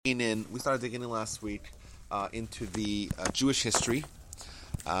We started digging in last week into the Jewish history.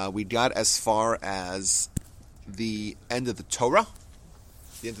 We got as far as the end of the Torah.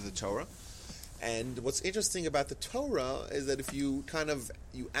 And what's interesting about the Torah is that if you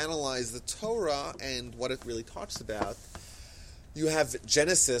you analyze the Torah and what it really talks about, you have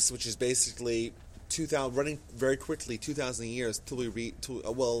Genesis, which is basically 2,000, running very quickly, 2,000 years till we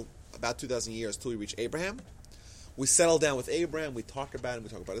about 2,000 years till we reach Abraham. We settle down with Abraham, we talk about him, we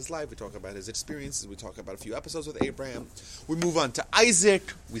talk about his life, we talk about his experiences, we talk about a few episodes with Abraham. We move on to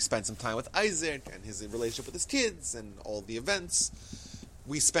Isaac, we spend some time with Isaac and his relationship with his kids and all the events.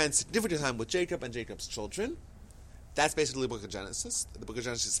 We spend significant time with Jacob and Jacob's children. That's basically the book of Genesis. The book of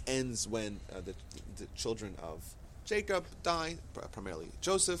Genesis ends when the children of Jacob die, primarily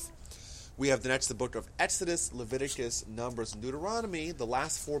Joseph. We have the book of Exodus, Leviticus, Numbers, and Deuteronomy, the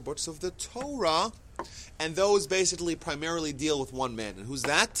last four books of the Torah, and those basically primarily deal with one man. And who's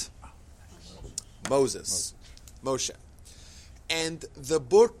that? Moses. Moshe. And the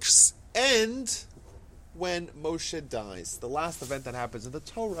books end when Moshe dies. The last event that happens in the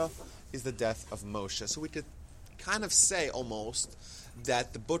Torah is the death of Moshe. So we could kind of say almost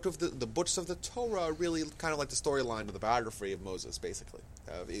that the books of the Torah are really kind of like the storyline of the biography of Moses, basically.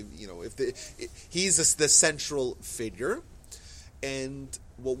 He's the central figure, and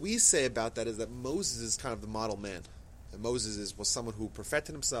what we say about that is that Moses is kind of the model man. And Moses was someone who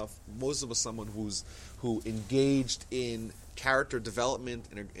perfected himself. Moses was someone who engaged in character development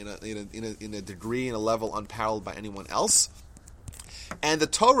in a degree and a level unparalleled by anyone else. And the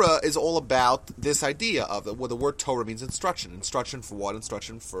Torah is all about this idea of the word Torah means instruction. Instruction for what?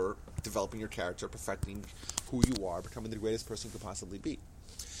 Instruction for developing your character, perfecting who you are, becoming the greatest person you could possibly be.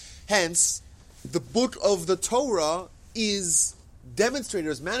 Hence, the book of the Torah is demonstrated,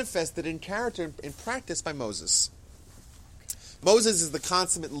 is manifested in character and in practice by Moses. Moses is the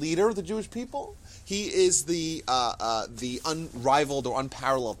consummate leader of the Jewish people. He is the unrivaled or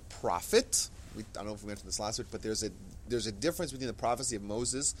unparalleled prophet. I don't know if we mentioned this last week, but there's a difference between the prophecy of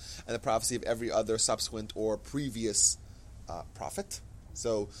Moses and the prophecy of every other subsequent or previous prophet.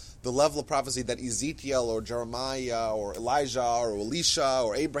 So the level of prophecy that Ezekiel or Jeremiah or Elijah or Elisha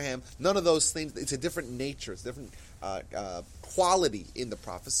or Abraham, none of those things, it's a different nature, it's a different quality in the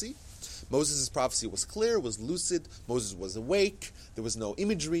prophecy. Moses' prophecy was clear, was lucid, Moses was awake, there was no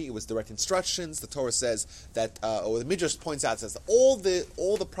imagery, it was direct instructions. The Torah says that, or the Midrash points out, says that all the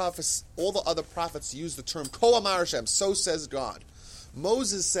other prophets use the term Ko Amar Hashem, so says God.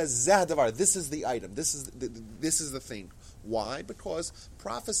 Moses says Zeh Davar, this is the item, this is the thing. Why? Because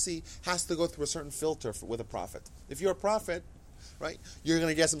prophecy has to go through a certain filter with a prophet. If you're a prophet, right, you're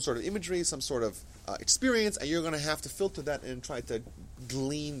going to get some sort of imagery, some sort of experience, and you're going to have to filter that and try to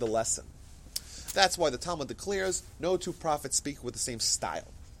glean the lesson. That's why the Talmud declares no two prophets speak with the same style.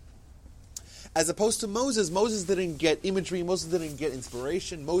 As opposed to Moses, Moses didn't get imagery, Moses didn't get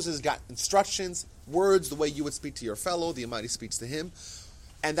inspiration, Moses got instructions, words, the way you would speak to your fellow, the Almighty speaks to him.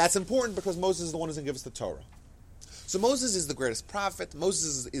 And that's important because Moses is the one who's going to give us the Torah. So Moses is the greatest prophet.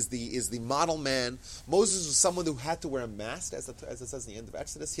 Moses is the model man. Moses was someone who had to wear a mask, as it says in the end of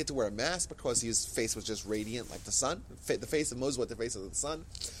Exodus. He had to wear a mask because his face was just radiant like the sun. The face of Moses was the face of the sun.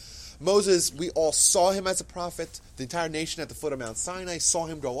 Moses, we all saw him as a prophet. The entire nation at the foot of Mount Sinai saw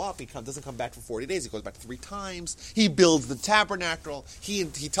him go up. He doesn't come back for 40 days. He goes back 3 times. He builds the tabernacle. He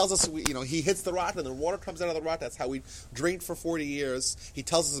tells us, he hits the rock and the water comes out of the rock. That's how we drink for 40 years. He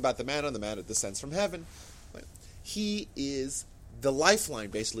tells us about the manna descends from heaven. He is the lifeline,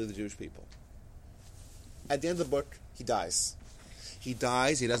 basically, of the Jewish people. At the end of the book, he dies. He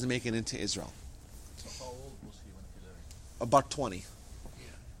dies. He doesn't make it into Israel. So how old was he when he died? About 20. Yeah.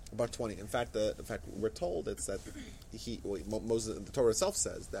 About 20. In fact, we're told it's that Moses. The Torah itself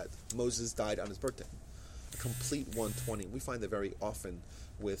says that Moses died on his birthday, a complete 120. We find that very often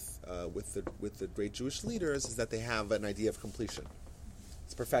with the great Jewish leaders is that they have an idea of completion.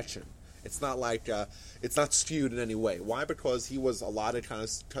 It's perfection. It's not like, it's not skewed in any way. Why? Because he was allotted,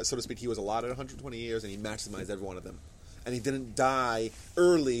 so to speak, he was allotted 120 years and he maximized every one of them. And he didn't die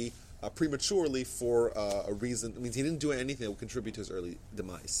early, prematurely for a reason. It means he didn't do anything that would contribute to his early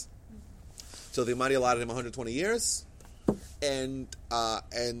demise. So the Almighty allotted him 120 years, and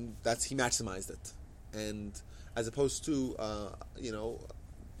that's, he maximized it. And as opposed to,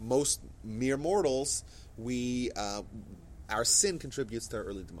 most mere mortals, our sin contributes to our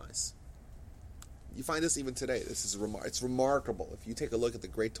early demise. You find this even today. This is it's remarkable. If you take a look at the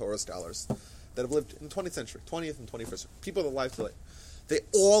great Torah scholars that have lived in the 20th century, 20th and 21st century, people that live today, they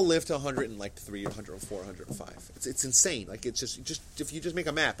all live to 103, 104, 105. It's insane. Like, it's just if you just make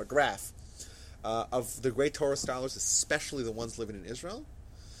a graph of the great Torah scholars, especially the ones living in Israel,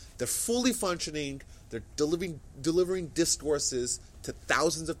 They're fully functioning. They're delivering discourses to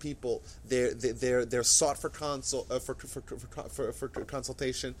thousands of people. They're sought for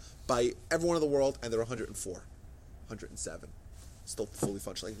consultation by everyone in the world, and they're 104, 107. Still fully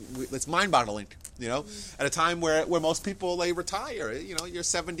functioning. It's mind-boggling, at a time where most people, they retire. You're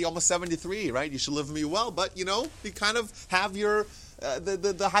 70, almost 73, right? You should live me well, but, you kind of have your,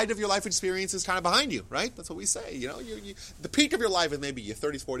 the height of your life experience is kind of behind you, right? That's what we say, you the peak of your life is maybe your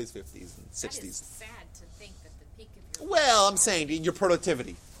 30s, 40s, 50s, and 60s. That is sad to think that the peak of your Well, I'm saying your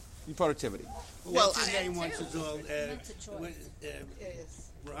productivity. Well, once is old. Yes.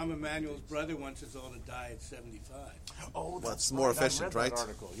 Rahm Emanuel's brother wants us all to die at 75. Oh, that's more efficient, I read right? That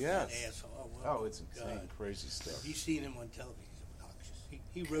article, yes. An asshole. Oh, it's insane, God. crazy stuff. You've seen him on television. He's obnoxious.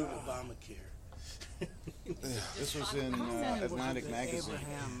 He wrote Obamacare. This was in Atlantic Magazine.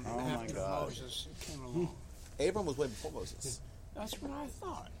 Abraham Oh my after God! Moses came along. Abraham was way before Moses. That's what I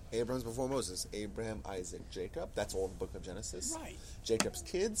thought. Abraham's before Moses. Abraham, Isaac, Jacob. That's all the book of Genesis. Right. Jacob's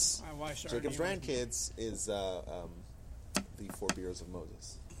kids, My wife started Jacob's even- grandkids is the forebears of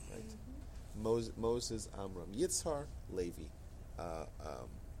Moses. Right. Moses, Amram, Yitzhar, Levi.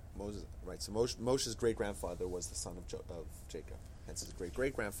 Moses. Right. So Moshe's great grandfather was the son of Jacob. Hence his great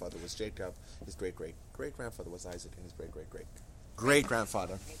great grandfather was Jacob. His great great great grandfather was Isaac, and his great great great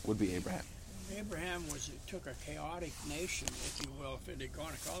grandfather would be Abraham. Abraham took a chaotic nation, if you will, if it had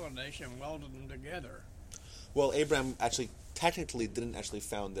gone to call a nation, and welded them together. Well, Abraham technically didn't actually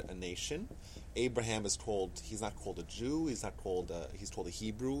found a nation. Abraham he's not called a Jew, he's called a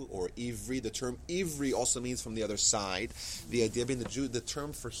Hebrew or Ivri. The term Ivri also means from the other side. The idea being the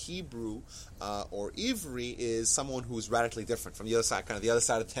term for Hebrew or Ivri is someone who's radically different from the other side, kind of the other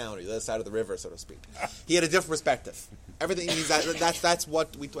side of town or the other side of the river, so to speak. He had a different perspective. Everything means that's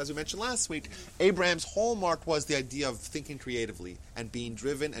what as we mentioned last week. Abraham's hallmark was the idea of thinking creatively and being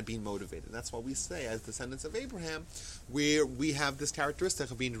driven and being motivated. And that's why we say, as descendants of Abraham, we have this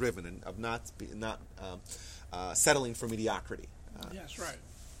characteristic of being driven and of not settling for mediocrity. Yes, right.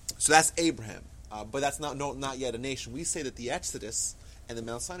 So that's Abraham, but that's not yet a nation. We say that the Exodus and the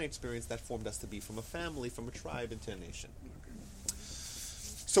Mount Sinai experience that formed us to be from a family, from a tribe into a nation.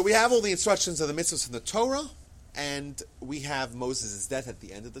 So we have all the instructions of the mitzvahs from the Torah. And we have Moses' death at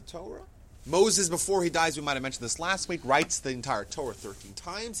the end of the Torah. Moses, before he dies, we might have mentioned this last week, writes the entire Torah 13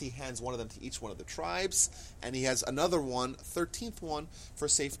 times. He hands one of them to each one of the tribes. And he has another one, 13th one, for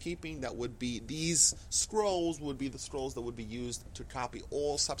safekeeping. That would be, these scrolls would be the scrolls that would be used to copy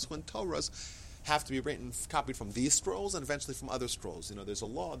all subsequent Torahs. Have to be copied from these scrolls and eventually from other scrolls. There's a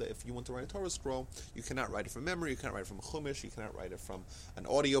law that if you want to write a Torah scroll, you cannot write it from memory, you cannot write it from a chumash, you cannot write it from an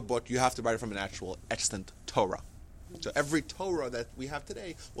audio book, you have to write it from an actual extant Torah. So every Torah that we have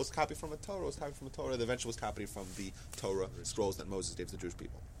today was copied from a Torah, that eventually was copied from the Torah scrolls that Moses gave to the Jewish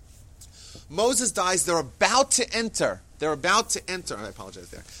people. Moses dies, they're about to enter, I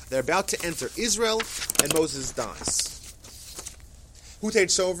apologize there. They're about to enter Israel, and Moses dies. Who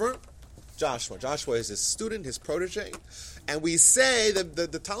takes over? Joshua. Joshua is his student, his protege. And we say, that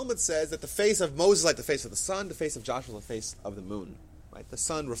the Talmud says that the face of Moses is like the face of the sun, the face of Joshua is the face of the moon. Right? The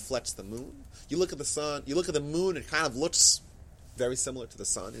sun reflects the moon. You look at the sun, you look at the moon, it kind of looks very similar to the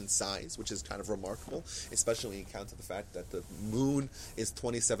sun in size, which is kind of remarkable, especially when you encounter the fact that the moon is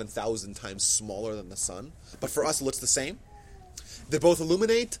 27,000 times smaller than the sun. But for us, it looks the same. They both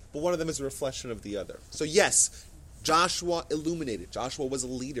illuminate, but one of them is a reflection of the other. So yes, Joshua illuminated. Joshua was a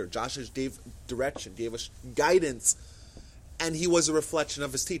leader. Joshua gave direction, gave us guidance, and he was a reflection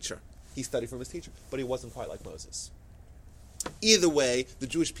of his teacher. He studied from his teacher, but he wasn't quite like Moses. Either way, the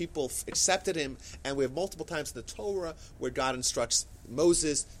Jewish people accepted him, and we have multiple times in the Torah where God instructs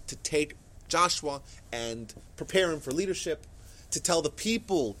Moses to take Joshua and prepare him for leadership, to tell the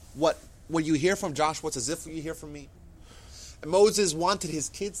people what you hear from Joshua, it's as if you hear from me. And Moses wanted his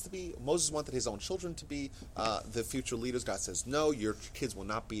kids to be, Moses wanted his own children to be the future leaders. God says, no, your kids will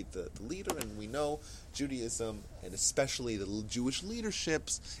not be the leader. And we know Judaism, and especially the Jewish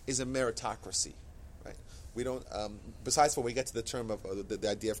leaderships, is a meritocracy. Right? We don't, besides when we get to the term of the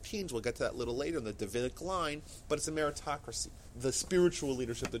idea of kings, we'll get to that a little later in the Davidic line, but it's a meritocracy, the spiritual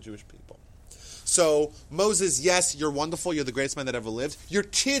leadership of the Jewish people. So, Moses, yes, you're wonderful, you're the greatest man that ever lived. Your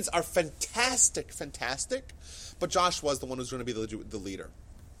kids are fantastic, but Joshua is the one who's going to be the leader.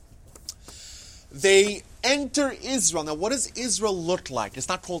 They enter Israel. Now, what does Israel look like? It's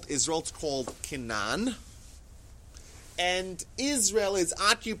not called Israel, it's called Canaan. And Israel is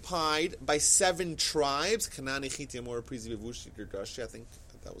occupied by 7 tribes. Canaan, Hittite, Amorite, Perizi, Yevushi, Girgashi. I think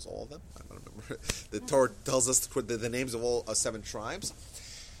that was all of them. I don't remember. The Torah tells us to put the names of all 7 tribes.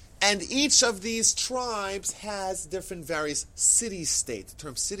 And each of these tribes has different various city-states. The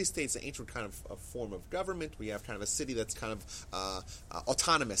term city-state is an ancient kind of a form of government. We have kind of a city that's kind of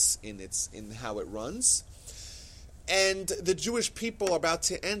autonomous in how it runs. And the Jewish people are about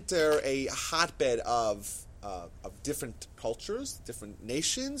to enter a hotbed of different cultures, different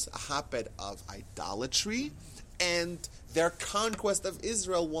nations, a hotbed of idolatry, and their conquest of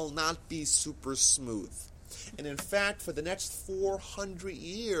Israel will not be super smooth. And in fact, for the next 400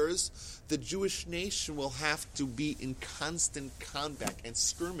 years, the Jewish nation will have to be in constant combat and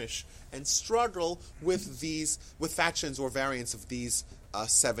skirmish and struggle with factions or variants of these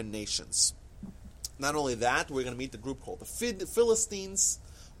 7 nations. Not only that, we're going to meet the group called the Philistines,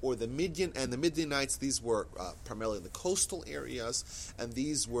 or the Midian, and the Midianites. These were primarily in the coastal areas, and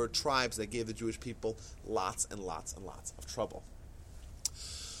these were tribes that gave the Jewish people lots and lots and lots of trouble.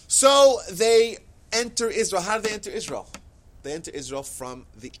 So they enter Israel. How do they enter Israel? They enter Israel from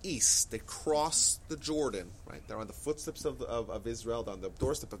the east. They cross the Jordan, right? They're on the footsteps of Israel. They're on the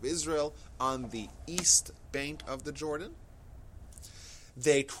doorstep of Israel on the east bank of the Jordan.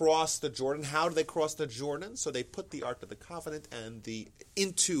 They cross the Jordan. How do they cross the Jordan? So they put the Ark of the Covenant and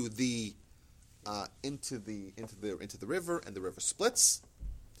into the river, and the river splits.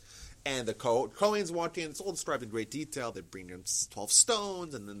 And the Kohanes walk in. It's all described in great detail. They bring in 12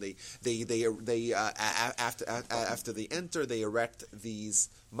 stones, and then after they enter, they erect these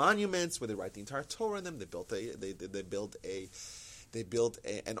monuments where they write the entire Torah in them. They build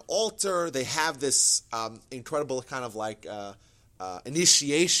an altar. They have this incredible kind of like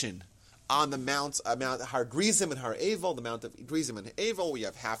initiation on the Mount Har Gerizim and Har Eval, the Mount of Gerizim and Eval. We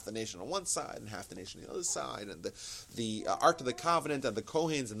have half the nation on one side and half the nation on the other side, and the Ark of the Covenant and the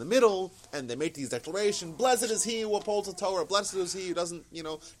Kohanes in the middle, and they make these declarations: "Blessed is he who upholds the Torah. Blessed is he who doesn't,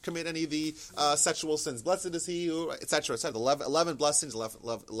 commit any of the sexual sins. Blessed is he who," etc., etc. 11 blessings,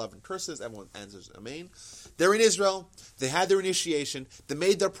 11 curses. Everyone answers Amen. They're in Israel. They had their initiation. They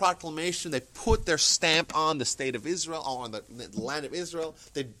made their proclamation. They put their stamp on the state of Israel, or on the land of Israel.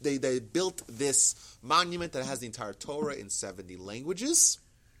 They built this monument that has the entire Torah in 70 languages.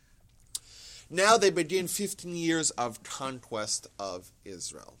 Now they begin 15 years of conquest of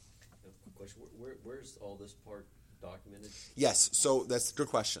Israel. Quick question: where's all this part documented? Yes, so that's a good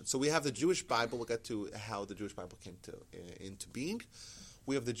question. So we have the Jewish Bible. We'll get to how the Jewish Bible came into being.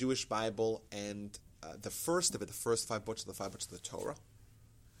 We have the Jewish Bible, and the first 5 books are the 5 books of the Torah.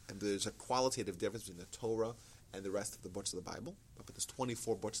 And there's a qualitative difference between the Torah and the rest of the books of the Bible. But there's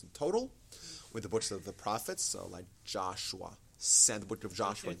 24 books in total, with the books of the prophets, so like Joshua, the book of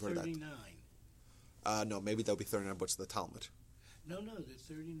Joshua. You've heard 39. that? No, maybe there'll be 39 books of the Talmud. No, there's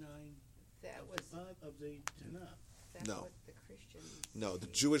 39. That was of the Tanakh. that's No. what the Christians. No, the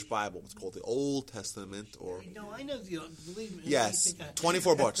Jewish Bible was called the Old Testament, or No, I know believe me. yes,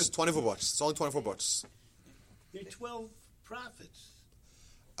 24 books. 24 books. It's only 24 books. There are 12 prophets.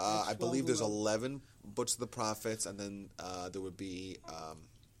 I believe there's 11. 11 books of the prophets, and then there would be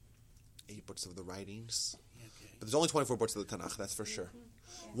 8 books of the writings. Okay. But there's only 24 books of the Tanakh, that's for sure.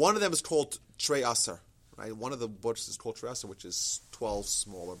 One of them is called Trei Asar, right? One of the books is called Trei Asar, which is 12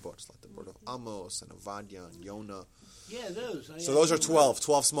 smaller books, like the book of Amos and Avadia and Yonah. Yeah, those. So those are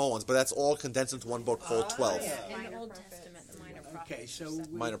 12 small ones, but that's all condensed into one book called 12. In the Old Testament, the minor prophets. Okay, so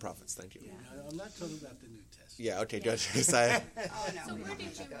Minor prophets, thank you. I'm not talking about the New Testament. Yeah, okay, good. So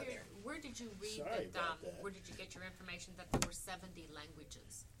where did you read Sorry that? about that. Where did you get your information that there were 70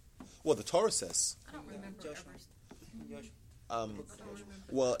 languages? Well, the Torah says. I don't remember ever.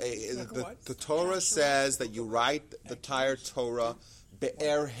 Well, the Torah says that you write the entire Torah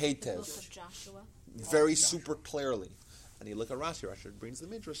be'er Book hetev, of Joshua. very super clearly. And you look at Rashi. Rashi brings the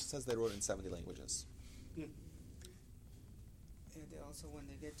Midrash. It says they wrote in 70 languages. And they also, when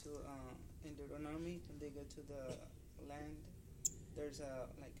they get to in Deuteronomy, when they get to the land, there's a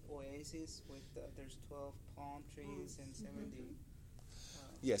like oasis with there's 12 palm trees and 70.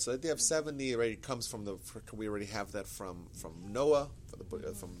 Yeah, so they have 70. Already comes from we already have that from Noah,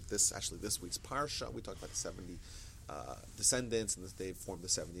 from this week's parsha. We talked about the 70 descendants, and they formed the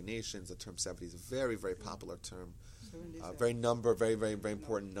 70 nations. The term 70 is a very, very popular term. Very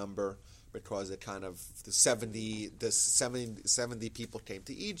important number, because it kind of the 70 people came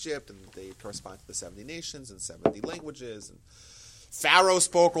to Egypt, and they correspond to the 70 nations and 70 languages. And Pharaoh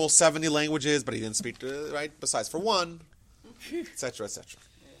spoke all 70 languages, but he didn't speak right besides for one, etc., etc.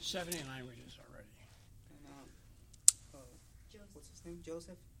 70 languages already. And what's his name?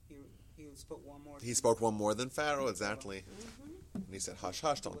 Joseph. He spoke one more. He spoke one more than Pharaoh, exactly. And he said, "Hush,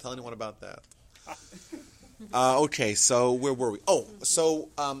 hush! Don't tell anyone about that." Okay, so where were we? So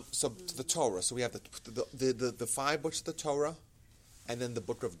the Torah. So we have the 5 books of the Torah, And then the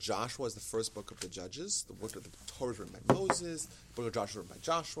book of Joshua is the first book of the Judges. The book of the Torah is written by Moses. The book of Joshua is written by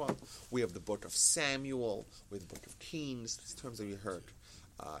Joshua. We have the book of Samuel. We have the book of Kings. These terms that you heard.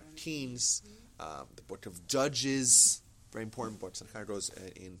 Kings. The book of Judges. Very important books. And it kind of goes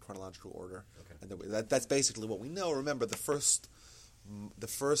in chronological order. Okay. And that's basically what we know. Remember, the first,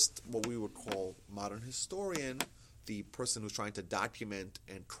 what we would call modern historian, the person who's trying to document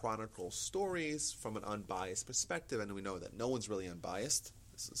and chronicle stories from an unbiased perspective, and we know that no one's really unbiased.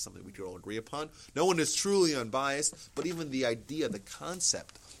 This is something we could all agree upon. No one is truly unbiased, but even the idea, the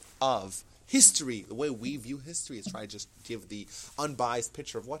concept of history, the way we view history is try to just give the unbiased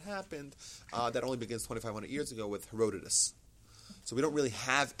picture of what happened. That only begins 2,500 years ago with Herodotus. So we don't really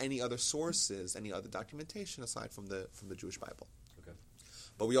have any other sources, any other documentation aside from the Jewish Bible. Okay.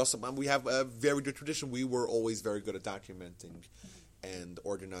 But we have a very good tradition. We were always very good at documenting and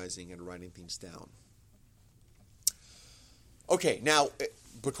organizing and writing things down. Okay, now,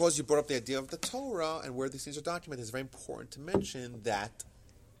 because you brought up the idea of the Torah and where these things are documented, it's very important to mention that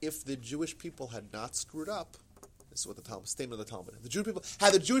if the Jewish people had not screwed up, this is what the Talmud, statement of the Talmud,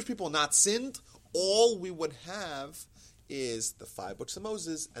 had the Jewish people not sinned, all we would have is the 5 books of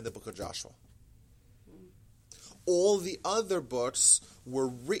Moses and the book of Joshua. All the other books were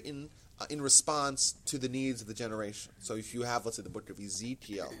written in response to the needs of the generation. So if you have, let's say, the book of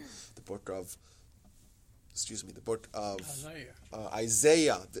Ezekiel, the book of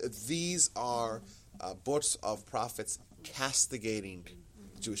Isaiah, these are books of prophets castigating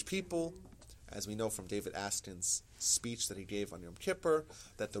the Jewish people. As we know from David Askin's speech that he gave on Yom Kippur,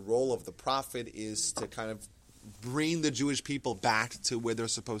 that the role of the prophet is to kind of bring the Jewish people back to where they're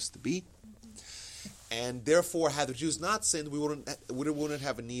supposed to be. And therefore, had the Jews not sinned, we wouldn't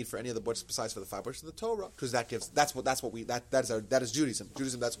have a need for any of the books besides for the 5 books of the Torah, because that is Judaism.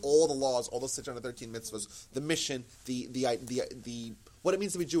 Judaism, that's all the laws, all the 613 mitzvahs, the mission, the what it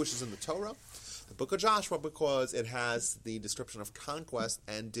means to be Jewish is in the Torah. The book of Joshua, because it has the description of conquest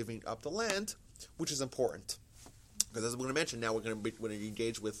and divvying up the land, which is important. Because as we're going to mention now, we're going to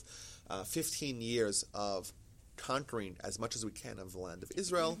engage with 15 years of conquering as much as we can of the land of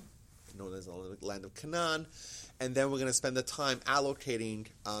Israel, known as the land of Canaan, and then we're going to spend the time allocating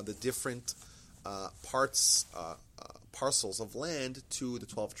the different parcels of land to the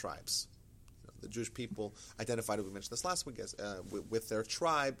 12 tribes. The Jewish people identified, we mentioned this last week, as with their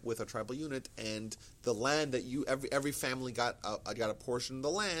tribe, with a tribal unit, and the land that every family got a portion of the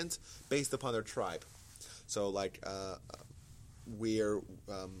land based upon their tribe. So, like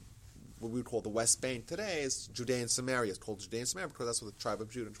what we would call the West Bank today is Judea and Samaria. It's called Judea and Samaria because that's what the tribe of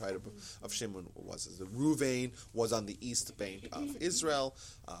Judah and tribe of Shimon was. The Ruvain was on the east bank of Israel.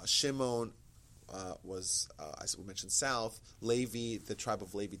 Shimon was, as we mentioned, south. Levi, the tribe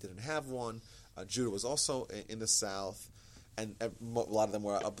of Levi, didn't have one. Judah was also in the south, and a lot of them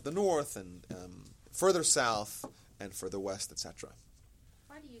were up the north and further south and further west, etc.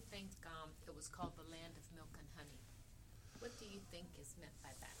 Why do you think it was called the land of milk and honey? What do you think is meant by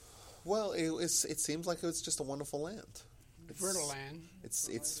that? Well, it seems like it's just a wonderful land. Fertile land. It's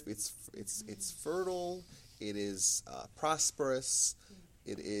fertile. It is prosperous.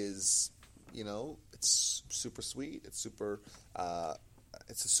 It is, it's super sweet. It's a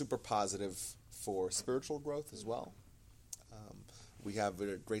super positive for spiritual growth as well. We have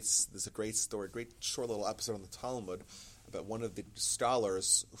there's a great story, great short little episode in the Talmud about one of the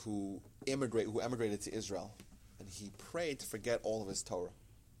scholars who emigrated to Israel, and he prayed to forget all of his Torah.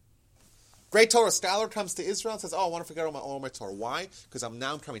 Great Torah scholar comes to Israel and says, I want to forget all my Torah. Why? Because I'm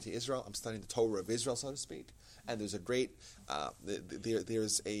coming to Israel. I'm studying the Torah of Israel, so to speak. And there's a great,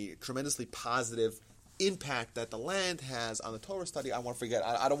 there's a tremendously positive impact that the land has on the Torah study. I want to forget.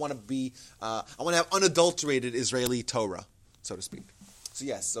 I don't want to be, I want to have unadulterated Israeli Torah, so to speak. So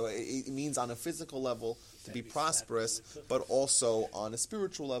yes, so it means on a physical level to be prosperous, but also on a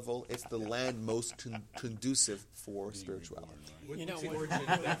spiritual level, it's the land most conducive for spirituality. You know, What's the origin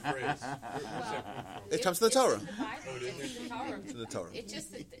of that phrase? It comes to the Torah. It's in the Bible. It's in the Torah. To the Torah. It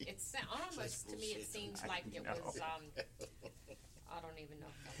just, it's almost, to me, it seems like it was, I don't even know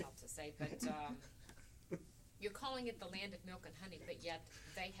how to say, but you're calling it the land of milk and honey, but yet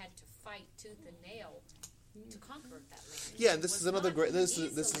they had to fight tooth and nail to conquer that land. Yeah, and this is another great. This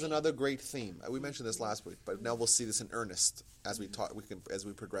is another great theme. We mentioned this last week, but now we'll see this in earnest as we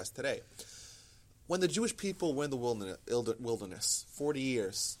progress today. When the Jewish people were in the wilderness, 40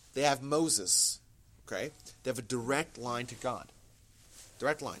 years, they have Moses. Okay, they have a direct line to God.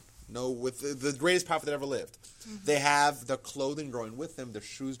 Direct line. with the greatest prophet that ever lived. They have their clothing growing with them, their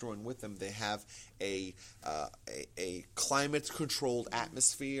shoes growing with them. They have a climate-controlled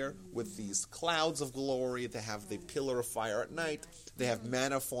atmosphere with these clouds of glory. They have the pillar of fire at night. They have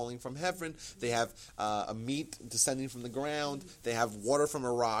manna falling from heaven. They have a meat descending from the ground. They have water from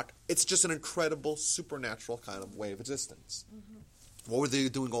a rock. It's just an incredible, supernatural kind of way of existence. What were they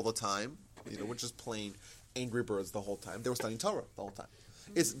doing all the time? We're just playing Angry Birds the whole time. They were studying Torah the whole time.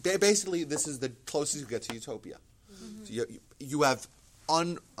 It's basically, this is the closest you get to utopia. So you have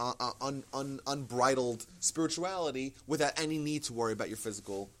unbridled spirituality without any need to worry about your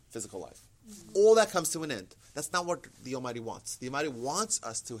physical life. All that comes to an end. That's not what the Almighty wants. The Almighty wants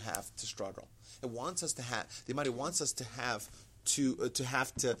us to struggle. The Almighty wants us to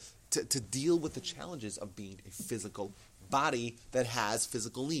deal with the challenges of being a physical body that has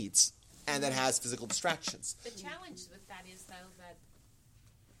physical needs and that has physical distractions. The challenge with that is, though, that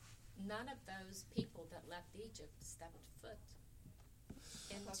none of those people that left Egypt stepped foot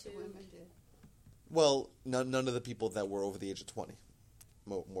into... Well, none of the people that were over the age of 20,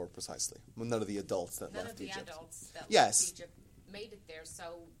 more precisely. Well, none of the adults that left Egypt. None of the adults that Yes. left Egypt made it there,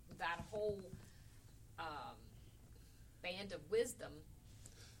 so that whole band of wisdom...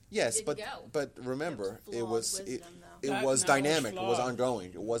 Yes, didn't go. but remember, it was That dynamic. It was flawed.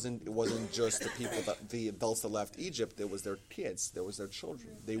 ongoing. It wasn't just the people the adults that left Egypt. There was their kids. There was their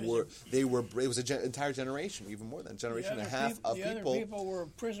children. They were. It was an entire generation, even more than a generation and a half of the people. other people were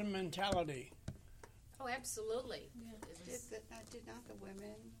prison mentality. Oh, absolutely. Did not the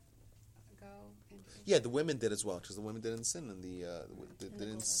women go? Yeah, the women did as well, because the women didn't sin in the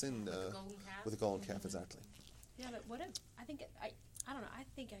didn't sin with the golden calf. Exactly. Yeah, but I don't know. I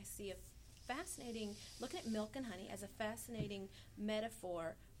think I see a fascinating, looking at milk and honey as a fascinating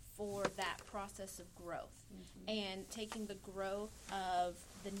metaphor for that process of growth, and taking the growth of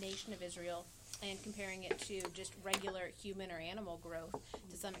the nation of Israel and comparing it to just regular human or animal growth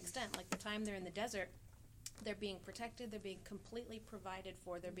to some extent. Like the time they're in the desert, they're being protected, they're being completely provided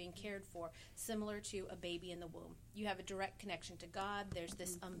for, they're being cared for, similar to a baby in the womb. You have a direct connection to God. There's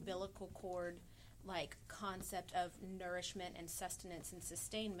this umbilical cord concept of nourishment and sustenance and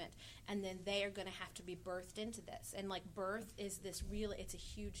sustainment, and then they are going to have to be birthed into this. And birth is this it's a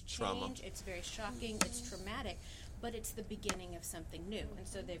huge change. Trauma. It's very shocking. It's traumatic, but it's the beginning of something new. And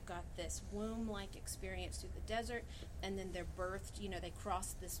so they've got this womb-like experience through the desert, and then they're birthed. They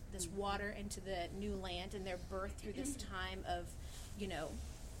cross this water into the new land, and they're birthed through this time of,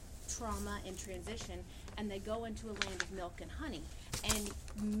 trauma and transition, and they go into a land of milk and honey. And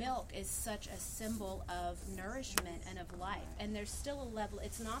milk is such a symbol of nourishment and of life. And there's still a level,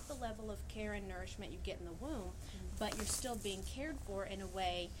 it's not the level of care and nourishment you get in the womb, but you're still being cared for in a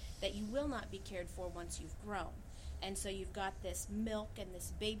way that you will not be cared for once you've grown. And so you've got this milk and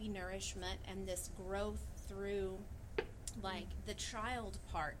this baby nourishment and this growth through the child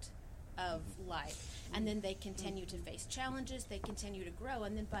part of life. And then they continue to face challenges, they continue to grow,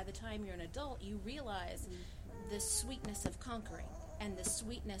 and then by the time you're an adult, you realize the sweetness of conquering and the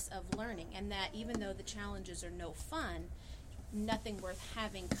sweetness of learning, and that even though the challenges are no fun, nothing worth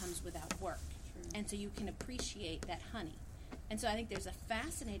having comes without work. And so you can appreciate that honey. And so I think there's a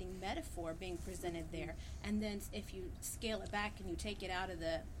fascinating metaphor being presented there. And then if you scale it back and you take it out of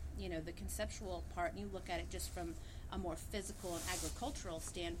the conceptual part and you look at it just from a more physical and agricultural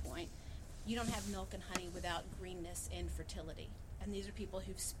standpoint, you don't have milk and honey without greenness and fertility. And these are people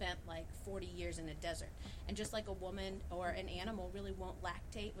who've spent 40 years in a desert. And just like a woman or an animal really won't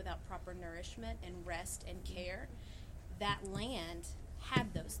lactate without proper nourishment and rest and care, that land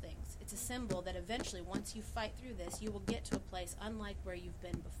had those things. It's a symbol that eventually, once you fight through this, you will get to a place, unlike where you've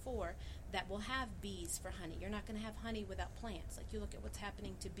been before, that will have bees for honey. You're not going to have honey without plants. You look at what's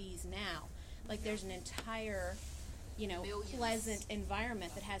happening to bees now. There's an entire... pleasant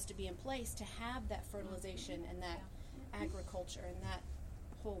environment that has to be in place to have that fertilization and that agriculture and that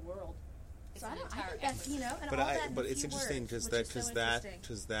whole world. So I think that's, and but it's interesting because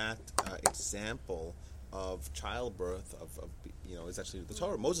that example of childbirth is actually the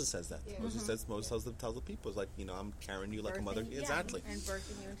Torah. Moses says that. Yeah. Moses tells the people, I'm carrying you like a mother. Exactly. And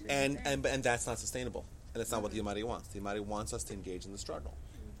birthing you into and that's not sustainable, and that's not what the Almighty wants. The Almighty wants us to engage in the struggle.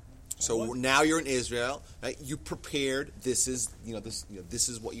 So now you're in Israel. Right? You prepared. This is this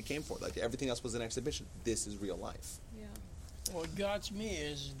is what you came for. Everything else was an exhibition. This is real life. Yeah. What got me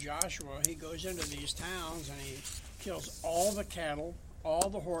is Joshua. He goes into these towns and he kills all the cattle, all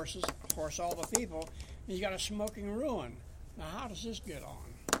the horses, of course, all the people. And he's got a smoking ruin. Now, how does this get on?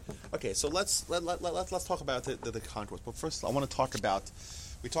 Okay, so let's talk about the conquest. But first, I want to talk about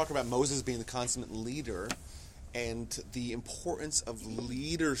Moses being the consummate leader. And the importance of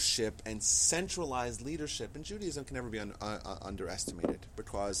leadership and centralized leadership in Judaism can never be underestimated,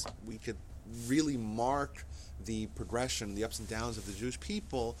 because we could really mark the progression, the ups and downs of the Jewish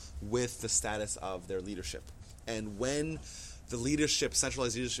people with the status of their leadership. And when the leadership,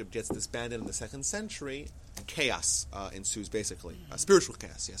 centralized leadership, gets disbanded in the 2nd century, chaos ensues, basically. Spiritual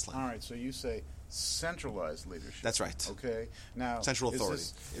chaos, yes. All right, so you say centralized leadership. That's right. Okay. Now, central authority.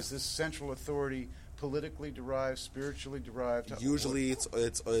 Is this central authority politically derived, spiritually derived? Usually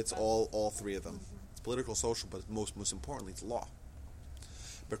it's all three of them. It's political, social, but most importantly, it's law.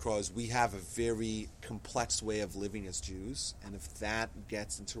 Because we have a very complex way of living as Jews, and if that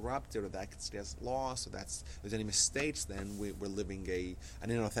gets interrupted or that gets lost, or if there's any mistakes, then we're living an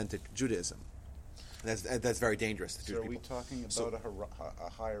inauthentic Judaism. That's very dangerous. So are we talking about a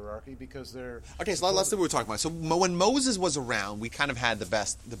hierarchy? Because they're... Okay, so let's see what we're talking about. So when Moses was around, we kind of had the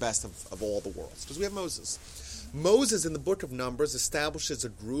best of all the worlds, because we have Moses. Moses, in the book of Numbers, establishes a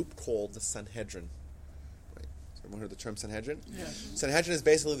group called the Sanhedrin. Right? So everyone heard the term Sanhedrin? Yes. Sanhedrin is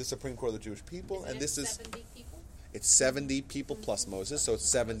basically the Supreme Court of the Jewish people, and this is 70 people? It's 70 people plus Moses, so it's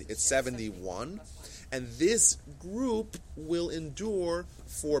 71. And this group will endure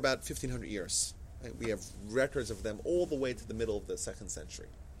for about 1,500 years. Right? We have records of them all the way to the middle of the 2nd century,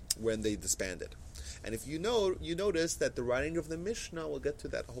 when they disbanded. And if you notice that the writing of the Mishnah, we'll get to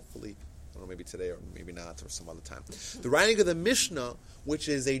that hopefully, I don't know, maybe today or maybe not, or some other time. The writing of the Mishnah, which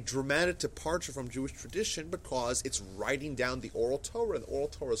is a dramatic departure from Jewish tradition, because it's writing down the oral Torah. The oral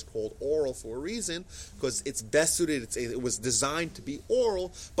Torah is called oral for a reason, because it's best suited. It was designed to be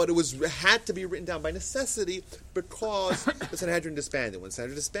oral, but it had to be written down by necessity, because the Sanhedrin disbanded. When the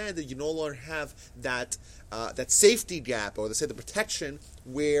Sanhedrin disbanded, you no longer have that safety gap, or the protection,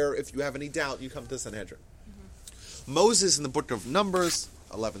 where if you have any doubt, you come to the Sanhedrin. Mm-hmm. Moses, in the book of Numbers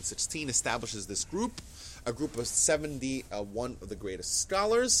 11:16, establishes this group, a group of 71 of the greatest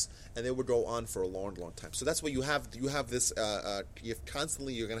scholars, and they would go on for a long, long time. So that's what you have. You have this.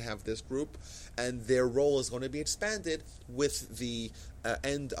 You're going to have this group, and their role is going to be expanded with the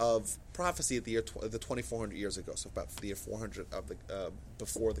end of prophecy at the 2,400 years ago. So about the year 400 of the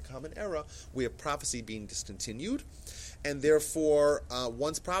before the Common Era, we have prophecy being discontinued, and therefore,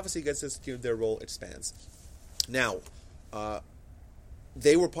 once prophecy gets discontinued, their role expands. Now.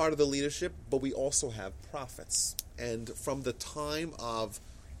 They were part of the leadership, but we also have prophets. And from the time of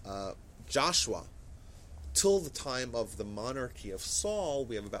Joshua till the time of the monarchy of Saul,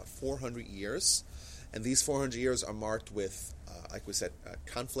 we have about 400 years. And these 400 years are marked with, like we said,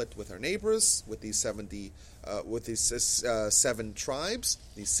 conflict with our neighbors, with these 7 tribes,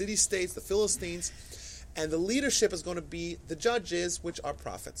 these city-states, the Philistines. And the leadership is going to be the judges, which are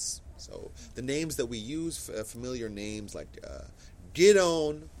prophets. So the names that we use, familiar names like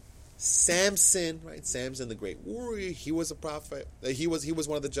Gideon, Samson, right? Samson, the great warrior, he was a prophet. He was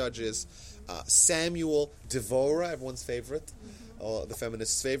one of the judges. Samuel, Devorah, everyone's favorite, the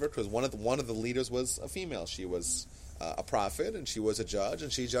feminist's favorite, because one of the leaders was a female. She was a prophet, and she was a judge,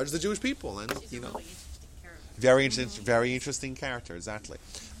 and she judged the Jewish people. And she's a really very interesting character, exactly.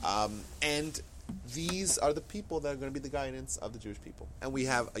 And these are the people that are going to be the guidance of the Jewish people, and we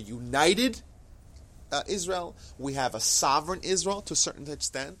have a united Israel. We have a sovereign Israel to a certain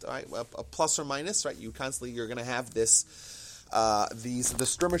extent, right? A plus or minus, right? You're going to have the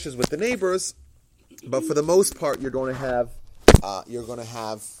skirmishes with the neighbors, but for the most part, you're going to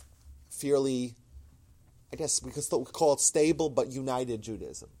have fairly, I guess we could still call it stable but united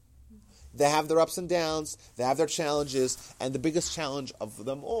Judaism. They have their ups and downs, they have their challenges, and the biggest challenge of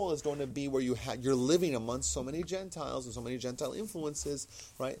them all is going to be where you're living amongst so many Gentiles and so many Gentile influences,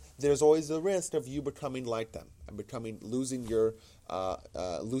 right? There's always the risk of you becoming like them and losing your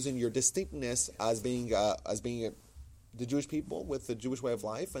distinctness as being the Jewish people with the Jewish way of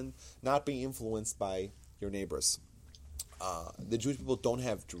life, and not being influenced by your neighbors. The Jewish people don't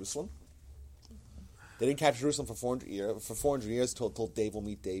have Jerusalem. They didn't capture Jerusalem for 400 years till David will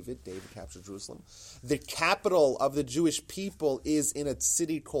meet David. David captured Jerusalem. The capital of the Jewish people is in a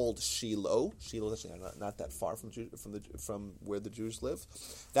city called Shiloh. Shiloh is actually not that far from where the Jews live.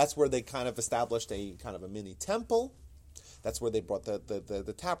 That's where they kind of established a kind of a mini temple. That's where they brought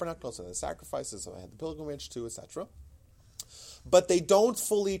the tabernacles and the sacrifices. So they had the pilgrimage too, etc. But they don't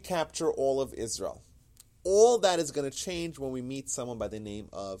fully capture all of Israel. All that is going to change when we meet someone by the name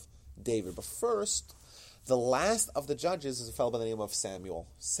of David. But first, the last of the judges is a fellow by the name of Samuel.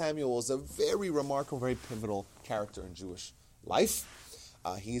 Samuel is a very remarkable, very pivotal character in Jewish life.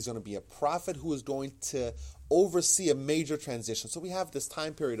 He's going to be a prophet who is going to oversee a major transition. So we have this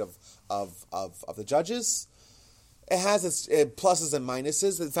time period of the judges. It has its pluses and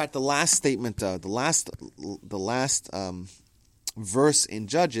minuses. In fact, the last statement, the last verse in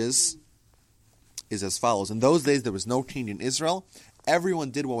Judges is as follows: In those days there was no king in Israel. Everyone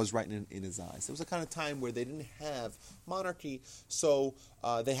did what was right in his eyes. It was a kind of time where they didn't have monarchy, so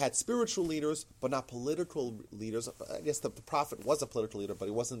they had spiritual leaders, but not political leaders. I guess the prophet was a political leader, but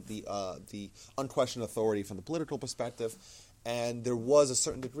he wasn't the unquestioned authority from the political perspective. And there was a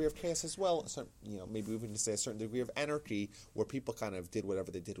certain degree of chaos as well. Maybe we can say a certain degree of anarchy, where people kind of did whatever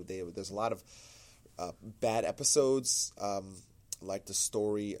they did. There's a lot of bad episodes, like the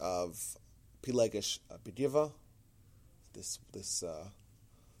story of Pilegesh Begiva. This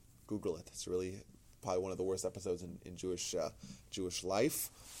Google it. It's really probably one of the worst episodes in Jewish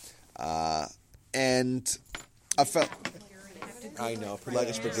life. And I felt. I know,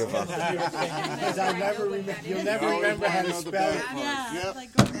 Pilegesh Begiva. You'll never remember how to spell it. Yeah, Yep.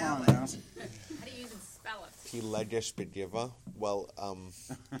 Come on now. How do you even spell it? Pilegesh Begiva. Well,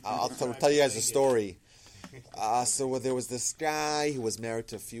 I'll tell you guys a story. So there was this guy who was married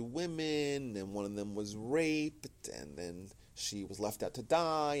to a few women, and one of them was raped, and then she was left out to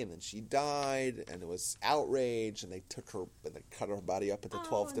die, and then she died, and it was outrage, and they took her and they cut her body up into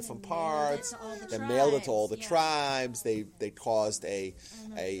 12 different parts. They mailed it to all the tribes. They caused they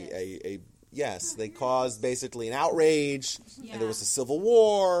caused basically an outrage, and there was a civil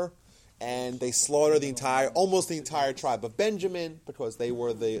war. And they slaughtered almost the entire tribe of Benjamin, because they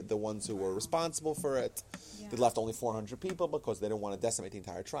were the ones who were responsible for it. Yeah. They left only 400 people because they didn't want to decimate the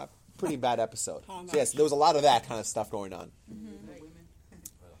entire tribe. Pretty bad episode. So yes, there was a lot of that kind of stuff going on. Mm-hmm.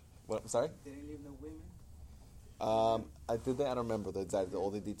 What? I'm sorry? They didn't leave no women. Did they? I don't remember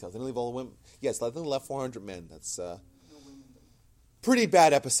all the details. They didn't leave all the women. Yes, I think they left 400 men. That's pretty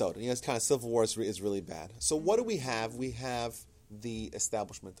bad episode. And yes, kind of civil war is really bad. So what do we have? We have the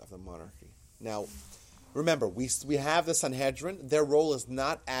establishment of the monarchy. Now, remember, we have the Sanhedrin. Their role is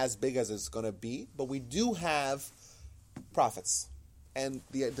not as big as it's going to be, but we do have prophets. And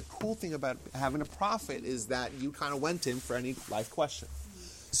the cool thing about having a prophet is that you kind of went in for any life question.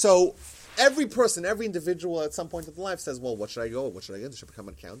 So every person, every individual at some point in their life says, well, what should I go? What should I get? Should I become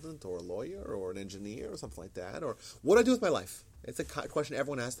an accountant or a lawyer or an engineer or something like that? Or what do I do with my life? It's a question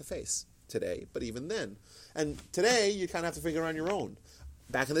everyone has to face today, but even then. And today, you kind of have to figure it on your own.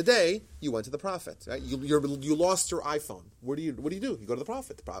 Back in the day, you went to the prophet. Right? You lost your iPhone. What do you do? You go to the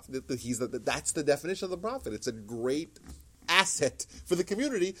prophet. The prophet. That's the definition of the prophet. It's a great asset for the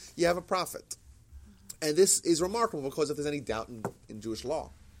community. You have a prophet, and this is remarkable because if there's any doubt in Jewish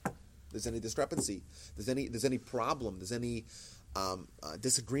law, there's any discrepancy, there's any problem, there's any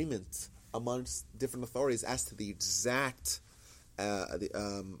disagreement amongst different authorities as to the exact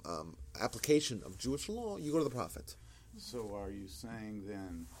application of Jewish law, you go to the prophet. So are you saying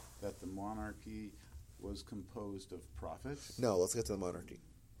then that the monarchy was composed of prophets? No, let's get to the monarchy.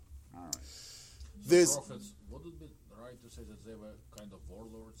 All right. Prophets, would it be right to say that they were kind of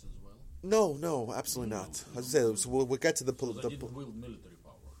warlords as well? No, absolutely not. As I say, so we'll get to the they didn't wield military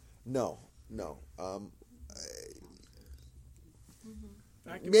power. No.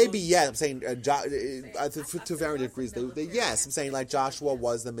 Maybe, yeah, I'm saying to varying degrees. Yes, I'm saying like Joshua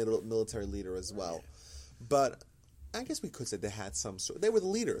was the military leader as well. But I guess we could say they had some sort. They were the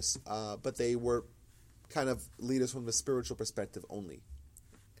leaders, but they were kind of leaders from the spiritual perspective only.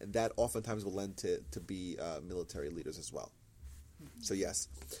 And that oftentimes will lend to be military leaders as well. So, yes.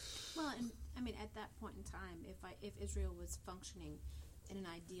 Well, and I mean, at that point in time, if Israel was functioning in an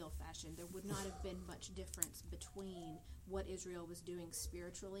ideal fashion, there would not have been much difference between what Israel was doing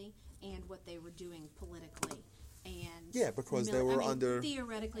spiritually and what they were doing politically. And yeah, because they were under...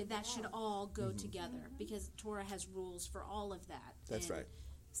 Theoretically, that should all go together because Torah has rules for all of that. That's right.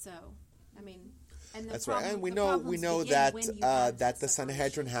 So, I mean... That's right, and we know that the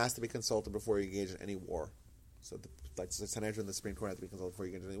Sanhedrin has to be consulted before you engage in any war. So, the Sanhedrin, the Supreme Court, has to be consulted before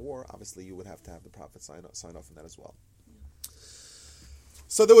you engage in any war. Obviously, you would have to have the prophet sign off on that as well.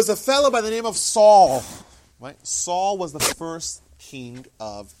 So, there was a fellow by the name of Saul. Right, Saul was the first king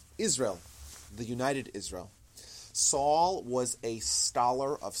of Israel, the united Israel. Saul was a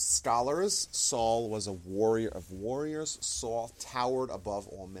scholar of scholars. Saul was a warrior of warriors. Saul towered above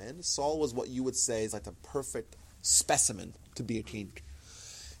all men. Saul was what you would say is like the perfect specimen to be a king.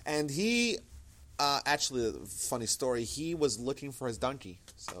 And he, actually, a funny story, he was looking for his donkey.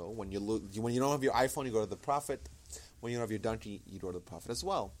 So when you don't have your iPhone, you go to the prophet. When you don't have your donkey, you go to the prophet as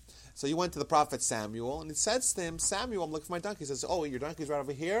well. So you went to the prophet Samuel, and he says to him, Samuel, I'm looking for my donkey. He says, oh, your donkey's right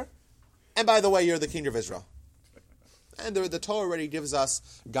over here. And by the way, you're the king of Israel. And the Torah already gives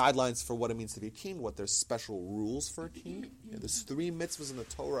us guidelines for what it means to be a king, what there's special rules for a king. There's 3 mitzvahs in the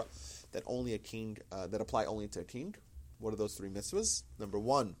Torah that only a king that apply only to a king. What are those 3 mitzvahs? Number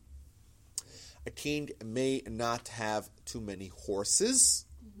 1, a king may not have too many horses,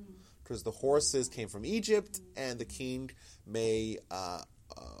 because the horses came from Egypt, and the king may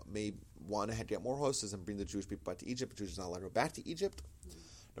want to get more horses and bring the Jewish people back to Egypt. The Jews are not allowed to go back to Egypt.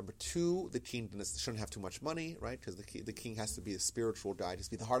 Number 2, the king shouldn't have too much money, right? Because the king has to be a spiritual guy, has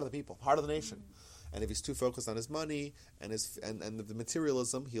to be the heart of the people, heart of the nation. And if he's too focused on his money and the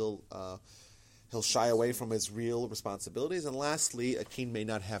materialism, he'll shy away from his real responsibilities. And lastly, a king may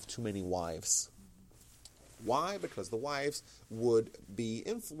not have too many wives. Why? Because the wives would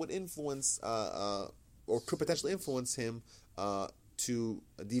influence or could potentially influence him to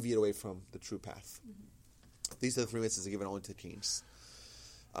deviate away from the true path. These are the 3 mitzvahs given only to kings.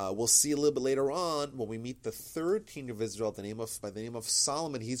 We'll see a little bit later on when we meet the 3rd king of Israel by the name of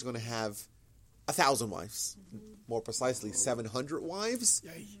Solomon. He's going to have 1,000 wives, more precisely 700 wives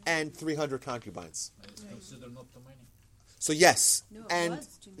and 300 concubines. It's considered not too many. So yes, No, it and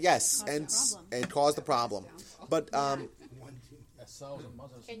was too many. yes, It caused and the problem. it caused the problem. But 1,000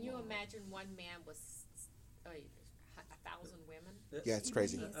 mothers. Can you imagine one man with 1,000 women? yeah, it's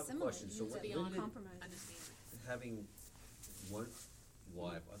crazy. I have a question. So To when be did understanding. having one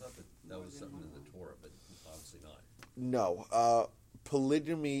wife, I thought that was something in the Torah, but obviously not. No,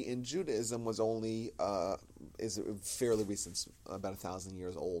 polygamy in Judaism was only is fairly recent, about 1,000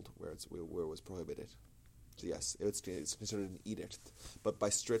 years old, where it was prohibited. So yes, it's considered an edict. But by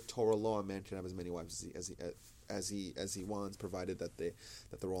strict Torah law, a man can have as many wives as he wants, provided that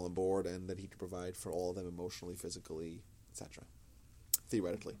they're all on board and that he can provide for all of them emotionally, physically, etc.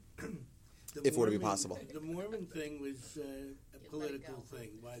 Theoretically, if it were to be possible. The Mormon thing was a political thing,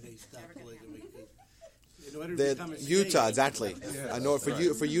 why they stopped polygamy. In order to become a state, Utah, exactly. I know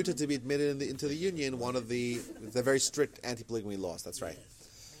for Utah to be admitted into the Union, one of the very strict anti-polygamy laws. That's right.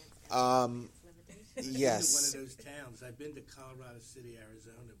 I've been Yes. to one of those towns. I've been to Colorado City,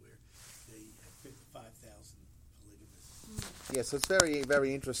 Arizona, where they have 55,000 polygamists. Yeah, so it's very,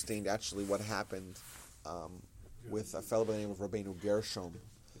 very interesting, actually, what happened with a fellow by the name of Rabbeinu Gershom.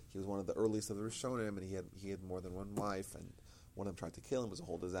 He was one of the earliest of the Rishonim, and he had more than one wife, and one of them tried to kill him. It was a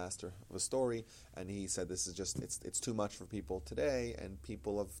whole disaster of a story, and he said this is just it's too much for people today, and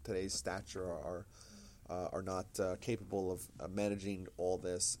people of today's stature are not capable of managing all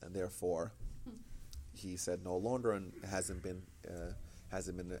this, and therefore he said no longer, and hasn't been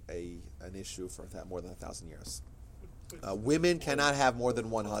an issue for more than 1,000 years. Women cannot have more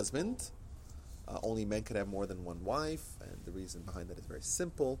than one husband. Only men can have more than one wife, and the reason behind that is very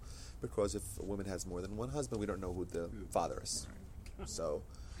simple, because if a woman has more than one husband, we don't know who the father is. So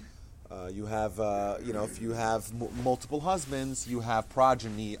you have, if you have multiple husbands, you have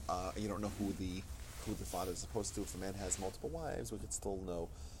progeny. You don't know who the father is. Supposed to, if a man has multiple wives, we could still know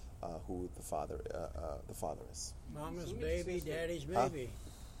who the father is. Mama's baby, daddy's baby.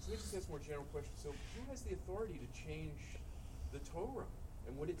 So let me just ask a more general question. So who has the authority to change the Torah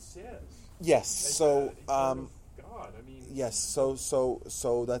and what it says? Yes. As So a part of God. I mean. yes.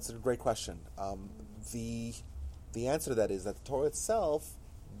 So that's a great question. The answer to that is that the Torah itself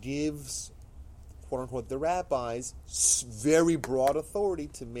gives, quote unquote, the rabbis very broad authority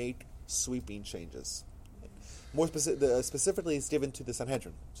to make sweeping changes. More specifically, it's given to the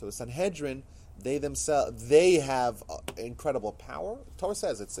Sanhedrin. So the Sanhedrin, they have incredible power. The Torah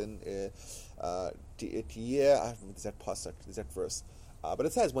says it's in I have the exact verse. But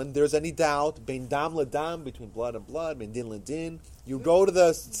it says, when there's any doubt, bein dam ledam, between blood and blood, bein din ledin, you go to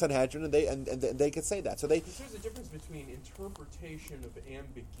the Sanhedrin and they can say that. So there's a difference between interpretation of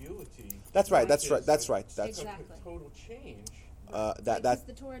ambiguity. That's right. That's right. Exactly. A total change. Because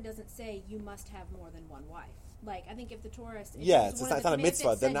the Torah doesn't say you must have more than one wife. Like, I think if the Torah, it's not a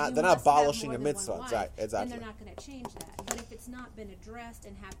mitzvah. They're not abolishing a mitzvah. Exactly. Then they're not going to change that. But if it's not been addressed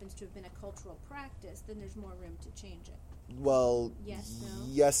and happens to have been a cultural practice, then there's more room to change it. Well, yes, no?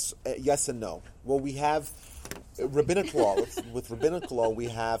 yes and no. Well, we have rabbinic law. With rabbinic law, we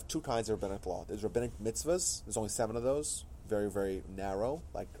have 2 kinds of rabbinic law. There's rabbinic mitzvahs. There's only 7 of those. Very, very narrow,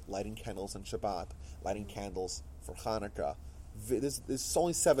 like lighting candles on Shabbat, lighting candles for Hanukkah. There's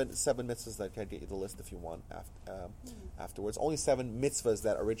only seven mitzvahs that can get you the list if you want afterwards. Only 7 mitzvahs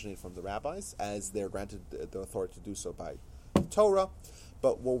that originate from the rabbis, as they're granted the authority to do so by Torah.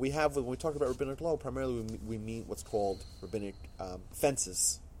 But what we have when we talk about rabbinic law, primarily we mean what's called rabbinic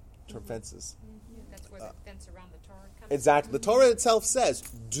fences, term fences. That's where the fence around the Torah comes Exactly. The Torah itself says,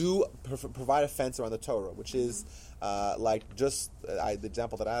 do provide a fence around the Torah, which is the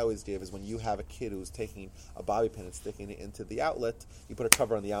example that I always give is when you have a kid who's taking a bobby pin and sticking it into the outlet, you put a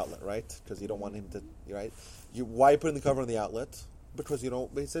cover on the outlet, right? Because you don't want him to, right? Why are you putting the cover on the outlet? Because you don't,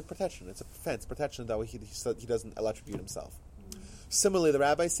 it's a protection. It's a fence, protection that he doesn't electrocute himself. Similarly, the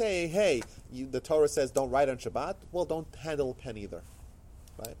rabbis say, hey, the Torah says don't write on Shabbat. Well, don't handle a pen either.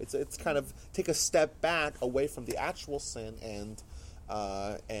 Right? It's kind of take a step back away from the actual sin and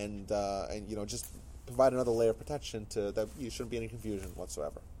just provide another layer of protection to that you shouldn't be any confusion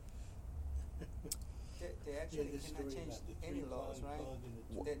whatsoever. They actually cannot change any laws,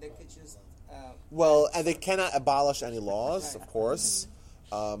 right? They could just. Well, and they cannot abolish any laws, of course.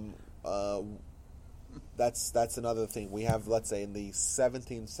 That's another thing. We have, let's say, in the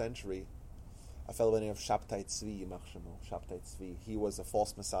 17th century, a fellow by the name of Shabtai Tzvi, Shabtai Tzvi. He was a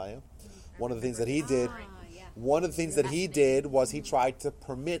false messiah. One of the things that he did was he tried to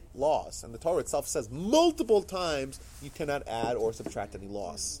permit laws, and the Torah itself says multiple times you cannot add or subtract any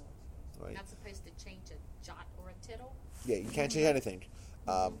laws. Right? Not supposed to change a jot or a tittle. Yeah, you can't change anything.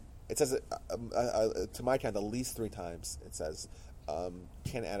 It says, to my count, at least 3 times. It says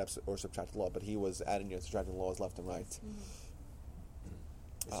can't add up or subtract the law, but he was adding and subtracting laws left and right.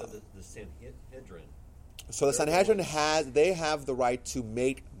 So the Sanhedrin. So the Sanhedrin have the right to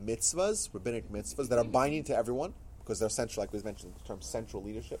make mitzvahs, rabbinic mitzvahs, that are binding to everyone, because they're central, like we mentioned, the term central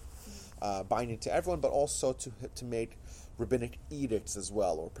leadership, binding to everyone, but also to make rabbinic edicts as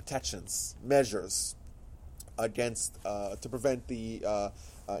well, or protections, measures against, to prevent the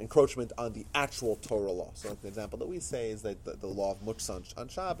encroachment on the actual Torah law. So an example that we say is that the law of Muktzah on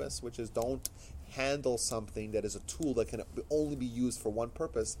Shabbos, which is don't handle something that is a tool that can only be used for one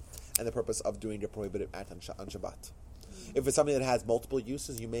purpose, and the purpose of doing your prohibited act on Shabbat. If it's something that has multiple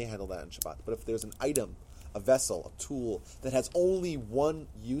uses, you may handle that on Shabbat. But if there's an item, a vessel, a tool that has only one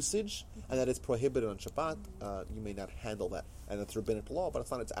usage and that is prohibited on Shabbat, you may not handle that. And it's rabbinic law, but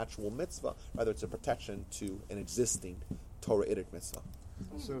it's not its actual mitzvah. Rather, it's a protection to an existing Torah-idic mitzvah.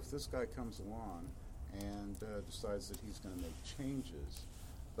 So if this guy comes along and decides that he's going to make changes,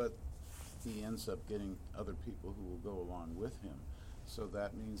 but he ends up getting other people who will go along with him, so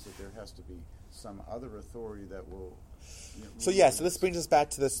that means that there has to be some other authority that will... So this brings us back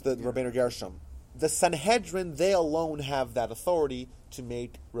to the Rabbeinu Gershom. The Sanhedrin, they alone have that authority to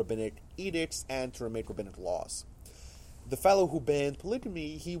make rabbinic edicts and to make rabbinic laws. The fellow who banned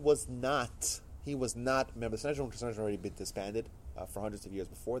polygamy, he was not. Remember, the Sanhedrin had already been disbanded for hundreds of years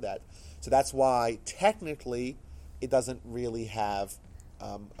before that. So that's why, technically, it doesn't really have...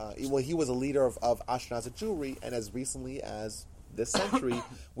 he was a leader of Ashkenazi Jewry, and as recently as this century,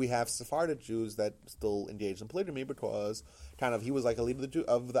 we have Sephardic Jews that still engage in polygamy because he was like a leader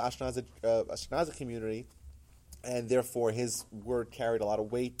of the Ashkenazi community, and therefore his word carried a lot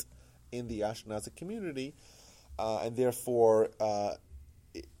of weight in the Ashkenazi community, and therefore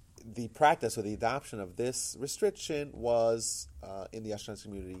the practice or the adoption of this restriction was in the Ashkenazi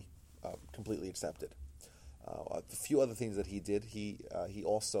community completely accepted. A few other things that he did, he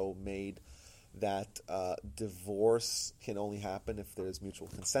also made that divorce can only happen if there's mutual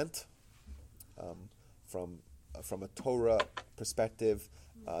consent. From a Torah perspective,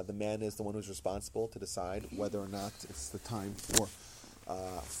 the man is the one who's responsible to decide whether or not it's the time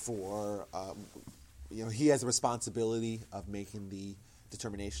he has a responsibility of making the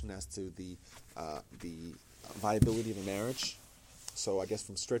determination as to the viability of a marriage. So I guess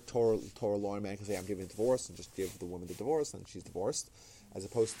from strict Torah law, a man can say, I'm giving a divorce, and just give the woman the divorce, and she's divorced. As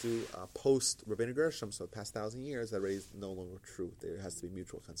opposed to post-Rabbeinu Gershom, so the past 1,000 years, that already is no longer true. There has to be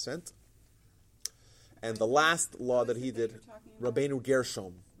mutual consent. And the last law that he did, Rabbeinu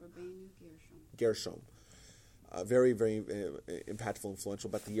Gershom. Gershom. Very, very impactful, influential,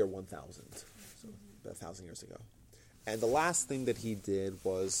 about the year 1000, so about 1,000 years ago. And the last thing that he did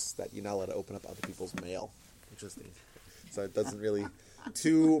was that you're not allowed to open up other people's mail. Interesting. So it doesn't really...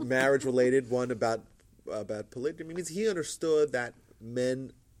 Two marriage-related, one about polygamy. Means he understood that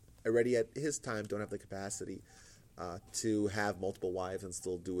men already at his time don't have the capacity to have multiple wives and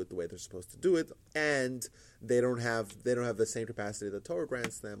still do it the way they're supposed to do it, and they don't have the same capacity that the Torah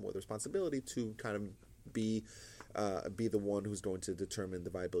grants them or the responsibility to kind of be the one who's going to determine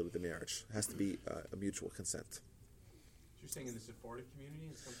the viability of the marriage. It has to be a mutual consent. You're saying in the Sephardic community,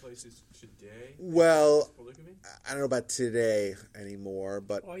 in some places today? Well, polygamy? I don't know about today anymore,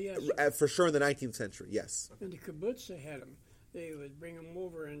 but for sure in the 19th century, yes. In the kibbutz, they had them. They would bring them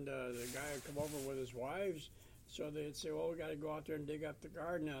over, and the guy would come over with his wives. So they'd say, "Well, we got to go out there and dig up the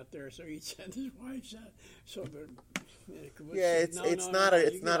garden out there." So he'd send his wives out. So the kibbutz said, it's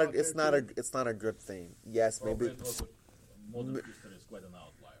not a good thing. Yes, maybe. modern history is quite an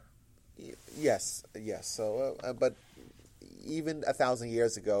outlier. Yes. So, but even 1,000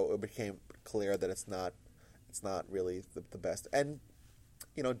 years ago, it became clear that it's not really the best. And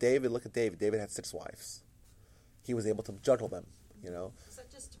David. Look at David. David had 6 wives. He was able to juggle them. Is that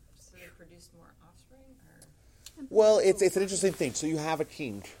just so they produce more offspring, or? Well, it's an interesting thing. So you have a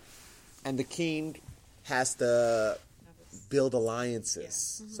king, and the king has to build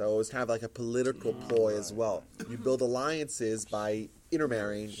alliances. Yeah. So it's kind of like a political ploy as well. You build alliances by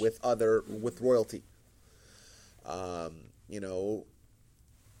intermarrying with royalty.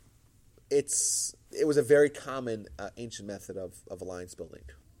 It was a very common ancient method of alliance building.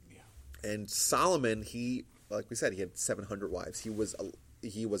 Yeah. And Solomon, like we said, he had 700 wives. He was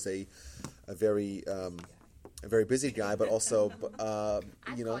a very busy guy, but also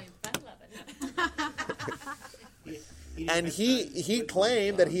And he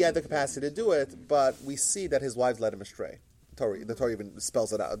claimed that he had the capacity to do it, but we see that his wives led him astray. The Torah even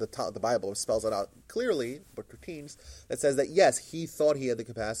spells it out. The Bible spells it out clearly, Book of Kings, that says that yes, he thought he had the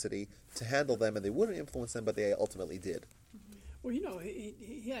capacity to handle them, and they wouldn't influence them, but they ultimately did. Well,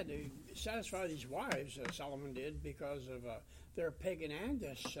 he had to satisfy these wives, Solomon did, because of their pagan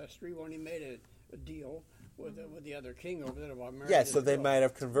ancestry when he made a deal with the other king over there about marriage. Yes, so they might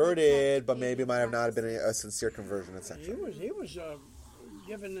have converted, but maybe might have not been a sincere conversion, etc. He was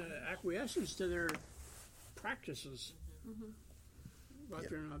given acquiescence to their practices. Go out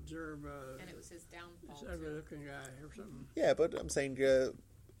there and observe. And it was his downfall. This ugly-looking guy or something. Yeah, but I'm saying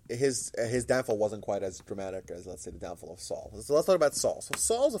his downfall wasn't quite as dramatic as, let's say, the downfall of Saul. So let's talk about Saul. So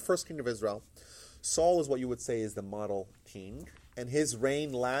Saul's the first king of Israel. Saul is what you would say is the model king, and his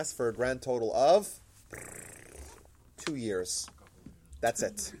reign lasts for a grand total of 2 years. That's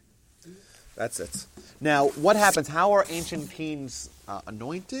it. Now, what happens? How are ancient kings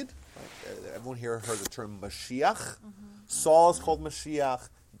anointed? Everyone here heard the term Mashiach. Saul is called Mashiach.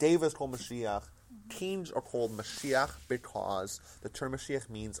 David is called Mashiach. Kings are called Mashiach because the term Mashiach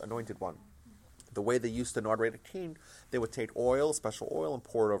means anointed one. The way they used to inaugurate a king, they would take oil, special oil, and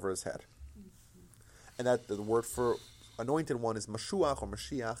pour it over his head. And that the word for anointed one is Mashuach or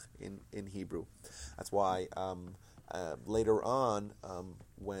Mashiach in Hebrew. That's why later on,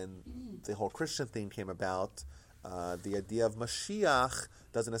 when the whole Christian thing came about, the idea of Mashiach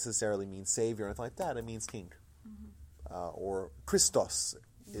doesn't necessarily mean savior or anything like that. It means king. Or Christos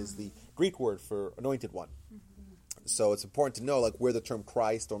is the Greek word for anointed one. So it's important to know where the term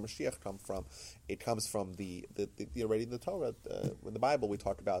Christ or Mashiach come from. It comes from the already in the Torah, in the Bible, we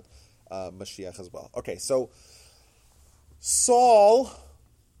talk about Mashiach as well. Okay, so Saul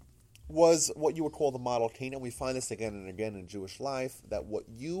was what you would call the model king, and we find this again and again in Jewish life, that what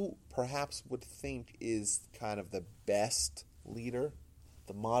you perhaps would think is kind of the best leader,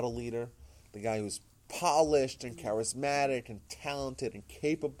 the model leader, the guy who's polished and charismatic and talented and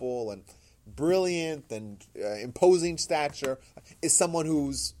capable and brilliant and imposing stature, is someone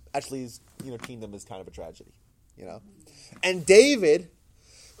who's actually kingdom is kind of a tragedy, And David,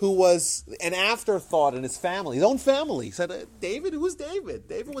 who was an afterthought in his family, his own family, said, "David, who is David?"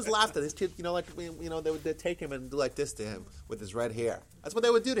 David was laughed at. His kids, they would take him and do like this to him with his red hair. That's what they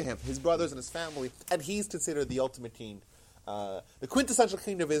would do to him, his brothers and his family, and he's considered the ultimate king. The quintessential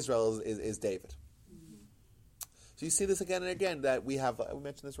king of Israel is David. So you see this again and again, that we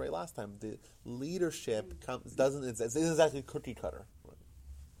mentioned this right last time. The leadership isn't exactly cookie cutter.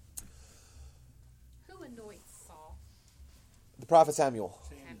 Who anoints Saul? The prophet Samuel.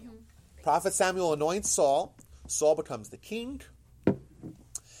 Prophet Samuel anoints Saul. Saul becomes the king.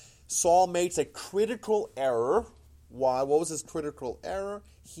 Saul makes a critical error. Why? What was his critical error?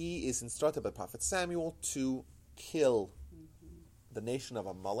 He is instructed by Prophet Samuel to kill the nation of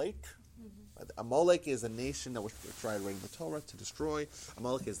Amalek. Amalek is a nation that was tried reading the Torah to destroy.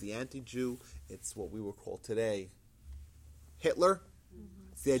 Amalek is the anti-Jew. It's what we would call today Hitler.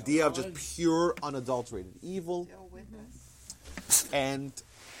 It's the idea of just pure, unadulterated evil. And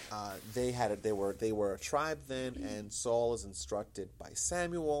they were a tribe then, and Saul is instructed by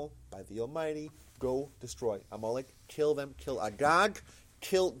Samuel, by the Almighty, go destroy Amalek, kill them, kill Agag,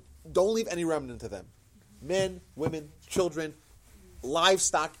 don't leave any remnant of them. Men, women, children,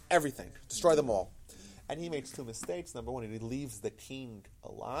 livestock, everything. Destroy them all. And he makes 2 mistakes. Number one, he leaves the king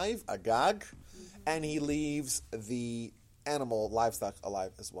alive, Agag, and he leaves the livestock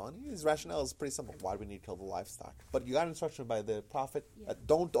alive as well. And his rationale is pretty simple. Why do we need to kill the livestock? But you got instruction by the prophet,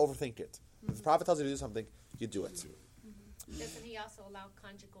 don't overthink it. If the prophet tells you to do something, you do it. Doesn't he also allow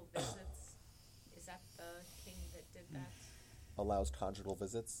conjugal visits? Is that the king that did that? Allows conjugal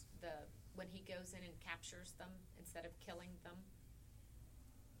visits? When he goes in and captures them instead of killing them?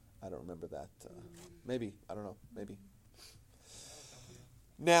 I don't remember that. Maybe. I don't know. Maybe.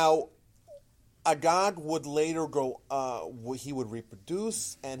 Now, Agag would later go, he would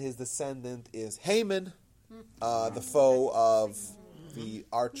reproduce, and his descendant is Haman, the foe of the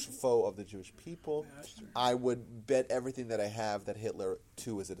arch foe of the Jewish people. I would bet everything that I have that Hitler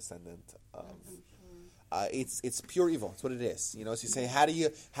too is a descendant of. It's pure evil. It's what it is. So you say, how do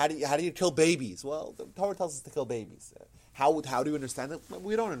you kill babies? Well, the Torah tells us to kill babies. How do you understand it? Well,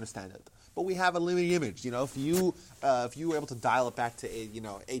 we don't understand it, but we have a living image. If you were able to dial it back to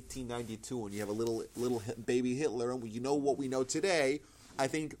 1892, and you have a little baby Hitler, and what we know today, I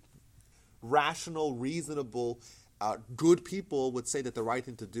think rational, reasonable, good people would say that the right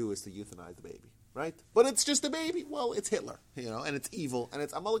thing to do is to euthanize the baby, right? But it's just a baby. Well, it's Hitler, and it's evil, and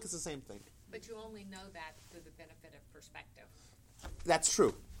it's Amalek is the same thing. But you only know that through the benefit of perspective. That's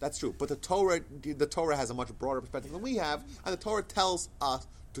true. But the Torah has a much broader perspective than we have, and the Torah tells us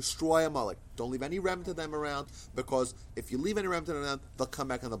destroy Amalek. Don't leave any remnant of them around, because if you leave any remnant of them around, they'll come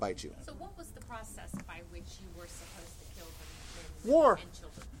back and they'll bite you. So what was the process by which you were supposed to kill them and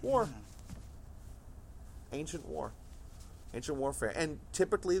children? War. Ancient warfare. And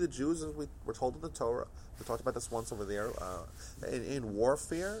typically the Jews, as we were told in the Torah, we talked about this once over there, in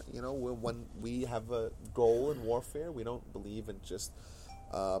warfare, when we have a goal in warfare, we don't believe in just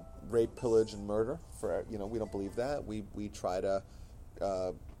rape, pillage, and murder. We don't believe that. We try to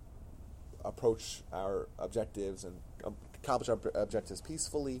approach our objectives and accomplish our objectives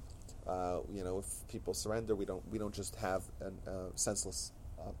peacefully. If people surrender, we don't just have a senseless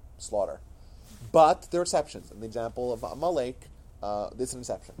slaughter. But there are exceptions. In the example of Amalek, this is an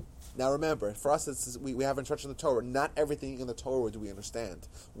exception. Now remember, for us, we have instruction in the Torah. Not everything in the Torah do we understand.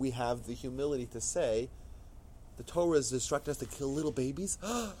 We have the humility to say, the Torah is instructing us to kill little babies.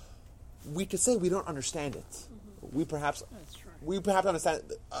 We could say we don't understand it. Mm-hmm. We perhaps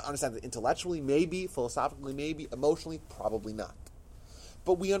understand it intellectually, maybe, philosophically, maybe, emotionally, probably not.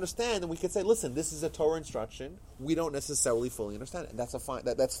 But we understand, and we could say, "Listen, this is a Torah instruction. We don't necessarily fully understand it, and that's a fine.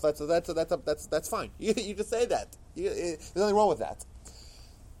 That's fine. You just say that. There's nothing wrong with that."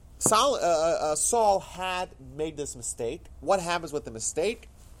 Saul had made this mistake. What happens with the mistake?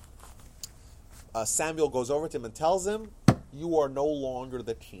 Samuel goes over to him and tells him, "You are no longer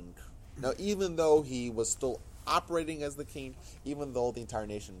the king." Now, even though he was still operating as the king, even though the entire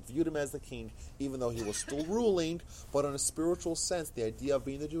nation viewed him as the king, even though he was still ruling, but in a spiritual sense, the idea of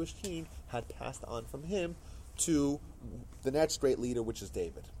being the Jewish king had passed on from him to the next great leader, which is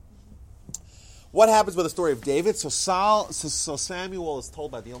David. What happens with the story of David? So Samuel is told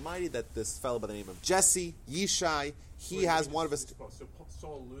by the Almighty that this fellow by the name of Jesse, Yishai, has one of his... So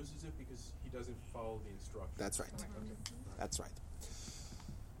Saul loses it because he doesn't follow the instructions. That's right. Okay. That's right.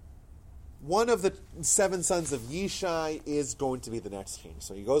 One of the 7 sons of Yishai is going to be the next king.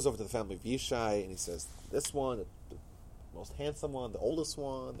 So he goes over to the family of Yishai and he says, this one, the most handsome one, the oldest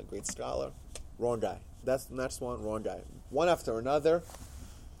one, the great scholar, wrong guy. That's the next one, wrong guy. One after another,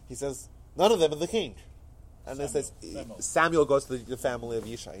 he says, none of them are the king. And then says, Samuel goes to the family of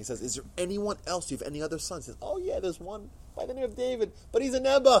Yishai. He says, is there anyone else? Do you have any other sons? He says, oh yeah, there's one by the name of David, but he's a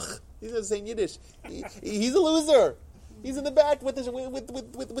Nebuch. He's not saying Yiddish. He's a loser. He's in the back with the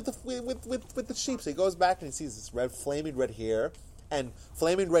sheep. So he goes back and he sees this flaming red hair. And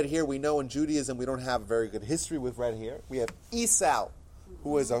flaming red hair, we know in Judaism we don't have a very good history with red hair. We have Esau,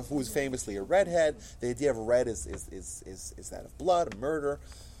 who is famously a redhead. The idea of red is that of blood, murder.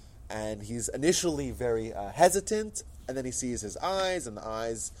 And he's initially very hesitant, and then he sees his eyes, and the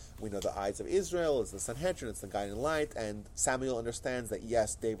eyes, we know the eyes of Israel is the Sanhedrin, it's the guiding light, and Samuel understands that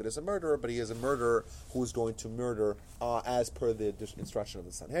yes, David is a murderer, but he is a murderer who is going to murder as per the instruction of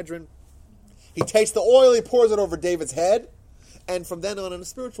the Sanhedrin. He takes the oil, he pours it over David's head, and from then on, in a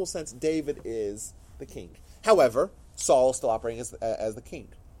spiritual sense, David is the king. However, Saul is still operating as the king.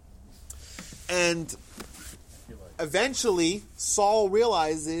 And eventually, Saul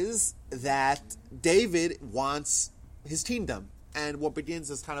realizes that David wants his kingdom. And what begins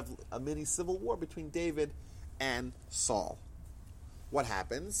is kind of a mini civil war between David and Saul. What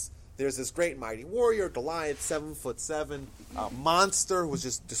happens? There's this great mighty warrior, Goliath, 7'7", monster who was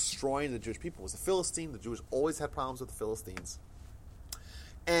just destroying the Jewish people. It was a Philistine. The Jews always had problems with the Philistines.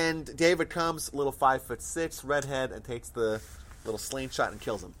 And David comes, little 5'6", redhead, and takes the little slingshot and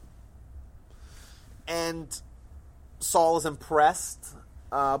kills him. And Saul is impressed,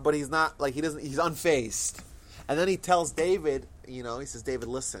 but he's not, he's unfazed. And then he tells David, he says, David,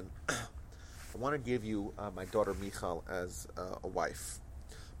 listen, I want to give you my daughter Michal as a wife.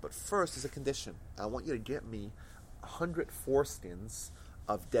 But first, there's a condition. I want you to get me 100 foreskins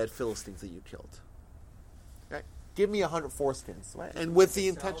of dead Philistines that you killed. Okay? give me 100 foreskins, right? And with the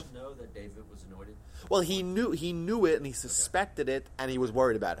Did intention. Saul know that David was anointed? Well, he knew it, and he suspected it, and he was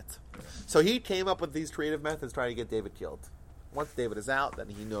worried about it. So he came up with these creative methods trying to get David killed. Once David is out, then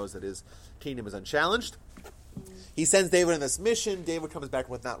he knows that his kingdom is unchallenged. He sends David on this mission. David comes back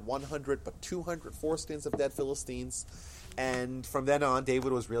with not 100, but 200 foreskins of dead Philistines. And from then on,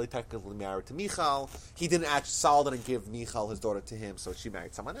 David was really technically married to Michal. Saul didn't give Michal his daughter to him, so she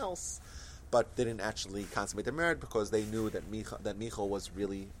married someone else. But they didn't actually consummate their marriage because they knew that Michal was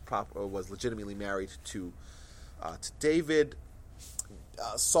really was legitimately married to David.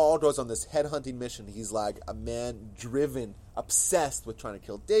 Saul goes on this headhunting mission. He's like a man driven, obsessed with trying to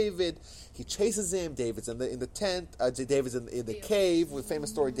kill David. He chases him. David's in the tent. David's in the cave. With famous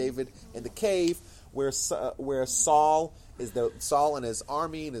story, David in the cave where Saul and his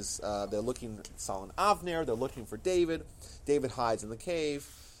army and they're looking. Saul and Avner. They're looking for David. David hides in the cave.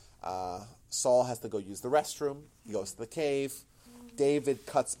 Saul has to go use the restroom. He goes to the cave. David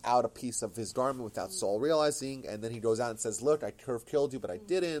cuts out a piece of his garment without Saul realizing, and then he goes out and says, "Look, I could have killed you, but I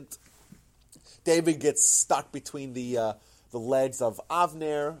didn't." David gets stuck between the legs of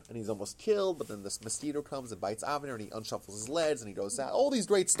Avner, and he's almost killed, but then this mosquito comes and bites Avner, and he unshuffles his legs, and he goes out. All these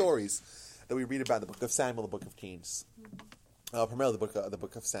great stories that we read about in the book of Samuel, the book of Kings. Primarily the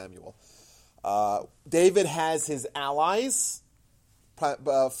book of Samuel. David has his allies.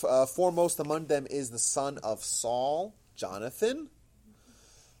 Foremost among them is the son of Saul, Jonathan.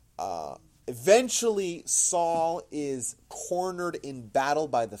 Eventually, Saul is cornered in battle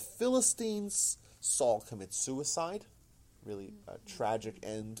by the Philistines. Saul commits suicide. Really a tragic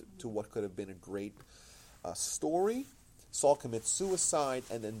end to what could have been a great story. Saul commits suicide,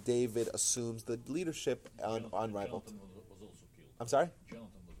 and then David assumes the leadership unrivaled. Jonathan was also killed. I'm sorry?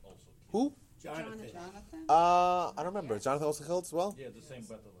 Jonathan was also killed. Who? Jonathan. I don't remember. Is Jonathan also killed as well? Yeah, the same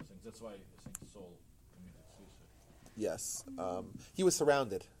battle, I think. That's why I think Saul committed suicide. Yes. He was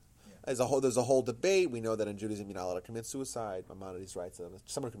surrounded. There's a whole debate. We know that in Judaism you're not allowed to commit suicide. Maimonides writes that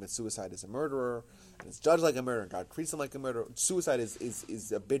someone who commits suicide is a murderer, and it's judged like a murderer, and God treats him like a murderer. Suicide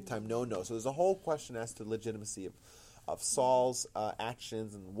is a big time no-no. So there's a whole question as to the legitimacy of Saul's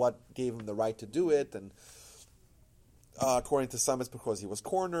actions and what gave him the right to do it. And according to some, it's because he was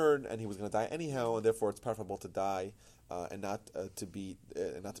cornered and he was going to die anyhow, and therefore it's preferable to die and not to be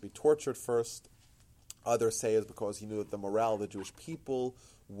tortured first. Others say it's because he knew that the morale of the Jewish people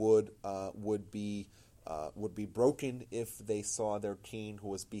would be broken if they saw their king who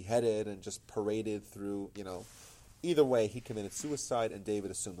was beheaded and just paraded through. Either way, he committed suicide, and David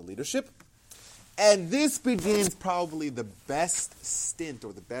assumed the leadership. And this begins probably the best stint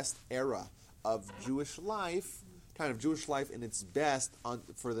or the best era of Jewish life, kind of Jewish life in its best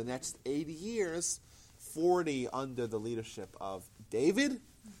for the next 80 years, 40 under the leadership of David,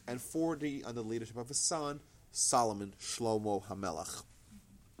 and 40 under the leadership of his son, Solomon, Shlomo HaMelech.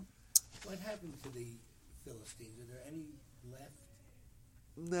 What happened to the Philistines? Are there any left?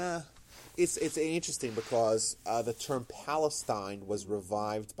 Nah. It's interesting because the term Palestine was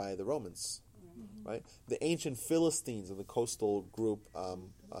revived by the Romans. Right? The ancient Philistines of the coastal group,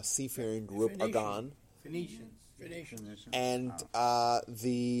 seafaring group, are gone. Phoenicians. And I'm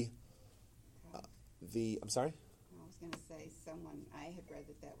sorry? I was going to say I had read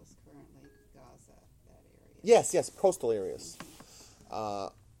that was currently Gaza, that area. Yes, coastal areas.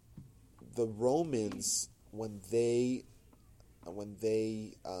 The Romans, when they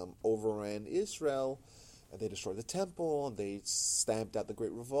overran Israel, they destroyed the temple, and they stamped out the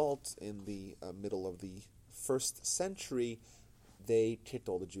Great Revolt in the middle of the 1st century. They kicked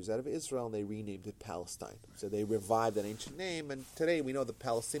all the Jews out of Israel, and they renamed it Palestine. So they revived that ancient name, and today we know the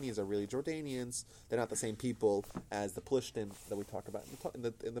Palestinians are really Jordanians. They're not the same people as the Plishtim that we talk about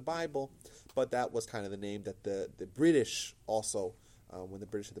in the Bible, but that was kind of the name that the British also, when the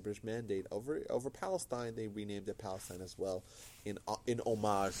British had the British Mandate over Palestine, they renamed it Palestine as well, in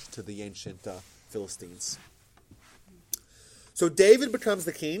homage to the ancient Philistines. So David becomes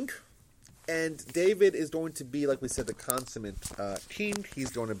the king. And David is going to be, like we said, the consummate king.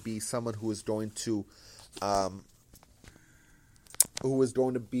 He's going to be someone who is going to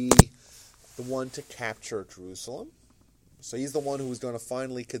be the one to capture Jerusalem. So he's the one who is going to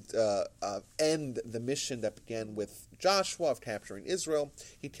finally end the mission that began with Joshua of capturing Israel.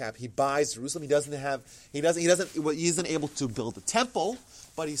 He buys Jerusalem. He isn't able to build a temple,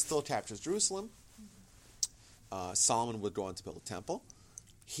 but he still captures Jerusalem. Solomon would go on to build a temple.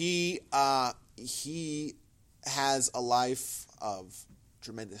 He has a life of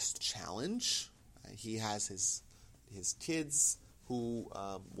tremendous challenge. He has his kids who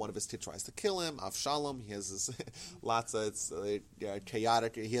one of his kids tries to kill him, Avshalom. He has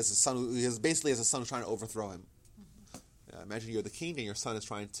chaotic. He has a son who has a son who's trying to overthrow him. Imagine you're the king and your son is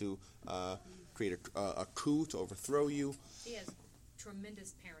trying to create a coup to overthrow you. He has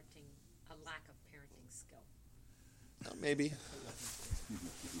tremendous parenting, a lack of parenting skill. Maybe.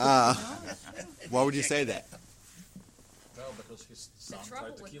 Why would you say that? Well, because his son The tried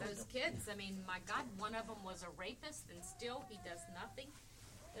trouble to with kill those him. kids, I mean, my God, one of them was a rapist, and still he does nothing.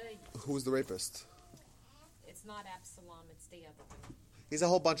 Who's the rapist? It's not Absalom, it's the other one. He's a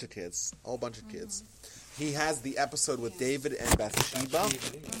whole bunch of kids. He has the episode with David and Bathsheba,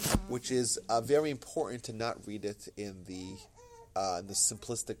 which is very important to not read it in the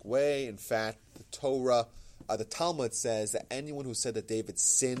simplistic way. In fact, the Torah, the Talmud says that anyone who said that David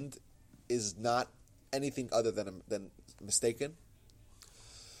sinned is not anything other than mistaken.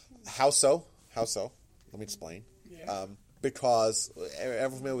 How so? Let me explain. Because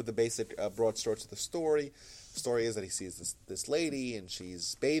everyone's familiar with the basic broad strokes of the story. The story is that he sees this lady and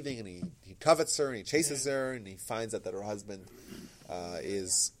she's bathing and he covets her and he chases her and he finds out that her husband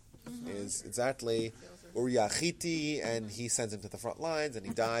is exactly Uriah Hitti, and he sends him to the front lines and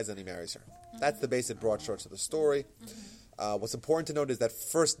he dies and he marries her. That's the basic broad strokes of the story. What's important to note is that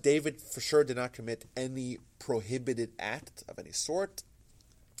first, David for sure did not commit any prohibited act of any sort.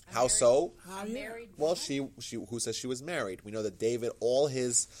 How so? Well, she who says she was married. We know that David, all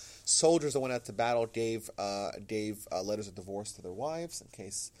his soldiers that went out to battle gave letters of divorce to their wives in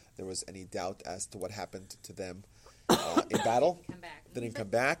case there was any doubt as to what happened to them in battle. They didn't come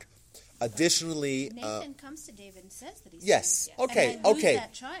back. Additionally, Nathan comes to David and says that he's yes. sinned. Okay. And they lose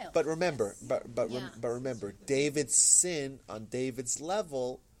that child. But remember, remember, David's sin on David's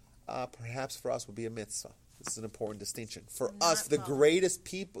level, perhaps for us would be a mitzvah. This is an important distinction. For us, the greatest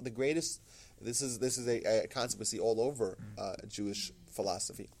people, this is a concept we see all over Jewish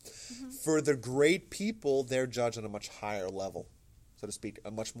philosophy. For the great people, they're judged on a much higher level, so to speak, a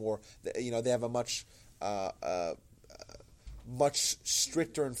much more, they have a much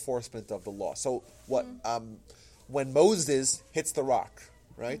stricter enforcement of the law. So when Moses hits the rock,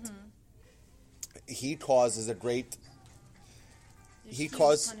 right, he causes a great...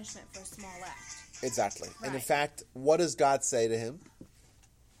 punishment for a small act. Exactly. Right. And in fact, what does God say to him?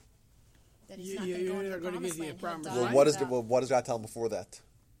 That he's not going to give you a promise. What does God tell him before that?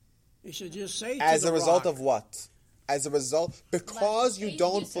 He should just say as to the a result rock. of what? As a result, because you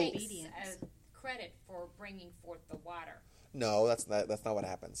don't believe credit for bringing forth the water. No, that's not what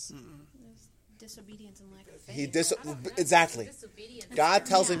happens. Disobedience and lack of faith. Exactly. God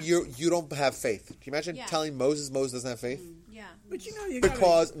tells him you don't have faith. Can you imagine telling Moses doesn't have faith? Yeah. But you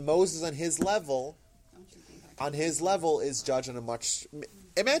because Moses on his level is judged on a much.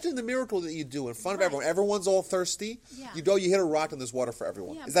 Imagine the miracle that you do in front of everyone. Everyone's all thirsty. Yeah. You hit a rock and there's water for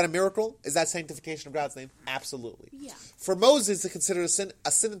everyone. Yeah. Is that a miracle? Is that sanctification of God's name? Absolutely. Yeah. For Moses to consider a sin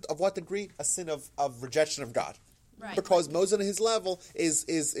of what degree? A sin of rejection of God. Right. Because Moses on his level is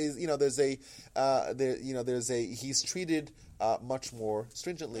he's treated much more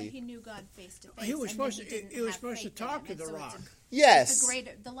stringently. But he knew God face to face. He was supposed to talk to the rock. Yes.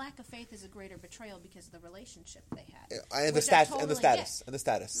 The lack of faith is a greater betrayal because of the relationship they had. And the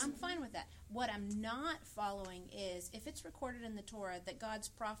status. I'm fine with that. What I'm not following is if it's recorded in the Torah that God's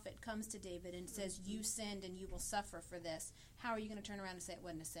prophet comes to David and says, "You sinned and you will suffer for this." How are you going to turn around and say it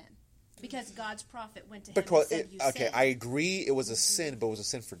wasn't a sin? Because God's prophet went to him and said, "You sinned." I agree it was a sin, but it was a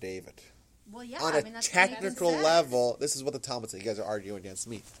sin for David. Well, yeah, on a technical level, this is what the Talmud says. You guys are arguing against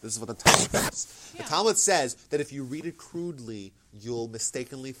me. This is what the Talmud says. The Talmud says that if you read it crudely, you'll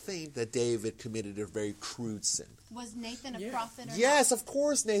mistakenly think that David committed a very crude sin. Was Nathan a prophet or not? Yes, of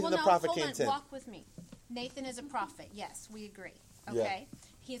course Nathan the prophet came to him. Walk with me. Nathan is a prophet. Yes, we agree. Okay? Yeah.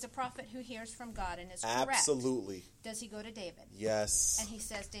 He's a prophet who hears from God and is correct. Absolutely. Does he go to David? Yes. And he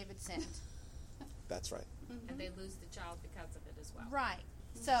says David sinned. That's right. And they lose the child because of it as well. Right.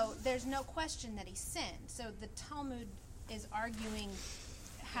 So there's no question that he sinned. So the Talmud is arguing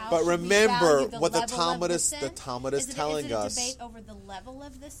how. But remember what the Talmud is telling us. Is it a debate over the level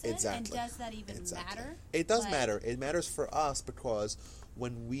of the sin? Exactly. And does that even matter? It does matter. It matters for us because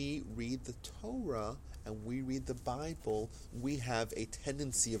when we read the Torah and we read the Bible, we have a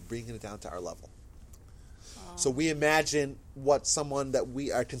tendency of bringing it down to our level. So we imagine what someone that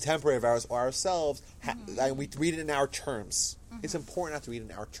we are contemporary of ours or ourselves, and we read it in our terms. It's important not to read it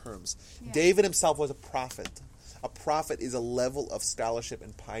in our terms. Yeah. David himself was a prophet. A prophet is a level of scholarship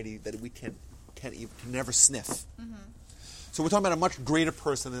and piety that we can never sniff. So we're talking about a much greater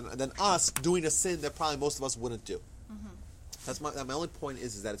person than us doing a sin that probably most of us wouldn't do. That's my only point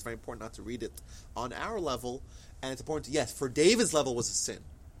is that it's very important not to read it on our level, and it's important to, for David's level was a sin.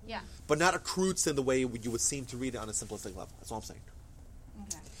 Yeah. But not a crude sin the way you would seem to read it on a simplistic level. That's all I'm saying.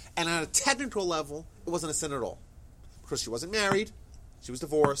 Okay. And on a technical level, it wasn't a sin at all. because she wasn't married, she was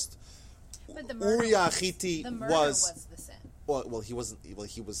divorced. But the Uriah Hitti the murder was the sin. Well, he wasn't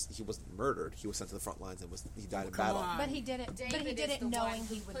murdered. He was sent to the front lines and he died in battle. But he did it. But he David did is it the knowing one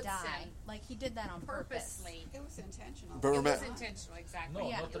who he would puts die. him Like he did that on purpose. Purposely. It was intentional. But It remember, was intentional, exactly. No,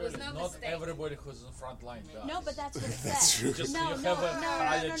 Yeah. not It was really. no Not mistake. everybody who's in the front line dies. No, but that's what it That's says. true. Just No, you no, have a no,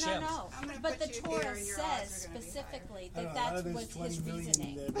 higher no, chance. no, I'm no. gonna But the put you Torah here and your odds are says gonna be specifically I don't that know, out that of this was 20 his million,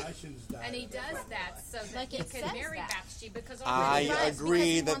 reasoning. the Russians died. And he does that so that Like he it can says marry that. Bathsheba because I already Right, because agree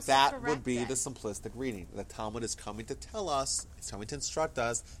he that wants to that would correct be it. the simplistic reading. The Talmud is coming to tell us, it's coming to instruct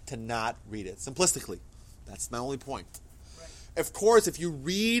us to not read it simplistically. That's my only point. Of course, if you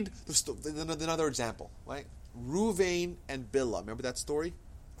read another example, right? Ruvain and Bilhah. Remember that story?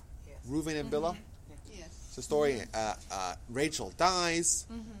 Yes. Ruvain and Bilhah? Yes. It's a story. Rachel dies,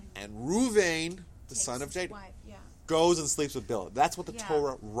 and Ruvain, the Takes son of his Jacob, wife, yeah. goes and sleeps with Bilhah. That's what the Yeah.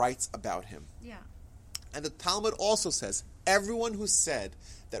 Torah writes about him. Yeah. And the Talmud also says everyone who said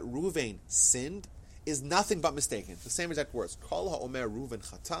that Ruvain sinned is nothing but mistaken. The same exact words. Kol ha'omer Ruvain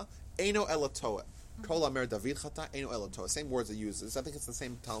chata, eino ela toeh. Kol ha'omer David chata, eino ela toeh. Same words they use. I think it's the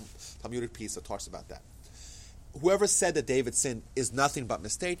same Talmudic piece that talks about that. Whoever said that David sinned is nothing but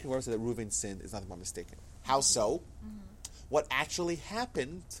mistaken. Whoever said that Reuven sinned is nothing but mistaken. How so? What actually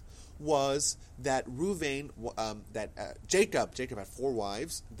happened was that Jacob had 4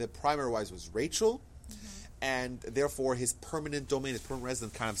 wives. The primary wife was Rachel, and therefore his permanent domain, his permanent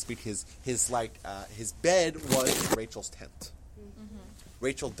residence, kind of speak, his bed was Rachel's tent.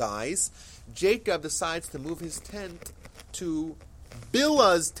 Rachel dies. Jacob decides to move his tent to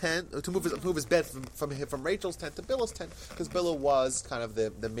Bilhah's tent, to move his bed from Rachel's tent to Bilhah's tent, because Bilhah was kind of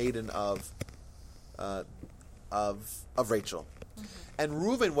the maiden of Rachel. And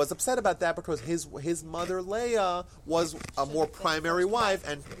Reuven was upset about that because his mother Leah was a more primary wife,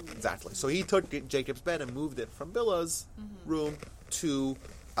 and exactly. So he took Jacob's bed and moved it from Bilhah's room to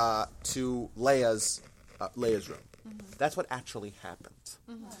Leah's room. That's what actually happened.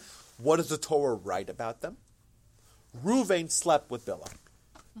 What does the Torah write about them? Reuven slept with Bilhah.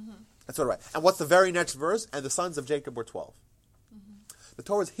 That's what it writes. And what's the very next verse? And the sons of Jacob were 12. The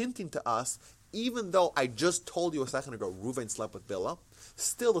Torah is hinting to us, even though I just told you a second ago Reuven slept with Bilhah,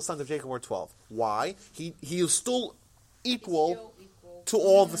 still the sons of Jacob were 12. Why? He is still equal to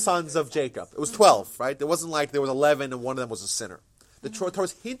all the sons of Jacob. It was 12, right? It wasn't like there was 11 and one of them was a sinner. The Torah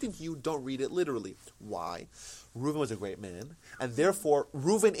is hinting to you, don't read it literally. Why? Reuven was a great man, and therefore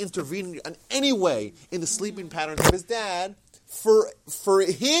Reuven intervened in any way in the sleeping patterns of his dad. For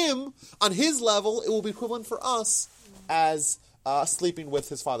him, on his level, it will be equivalent for us as sleeping with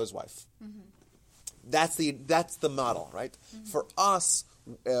his father's wife. That's the model, right? For us,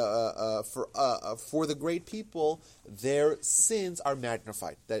 for the great people, their sins are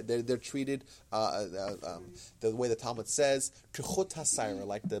magnified. They're treated the way the Talmud says, kechut hasayra,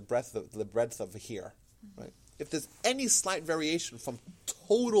 like the breadth of a hair, right? If there's any slight variation from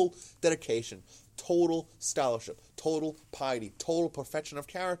total dedication, total scholarship, total piety, total perfection of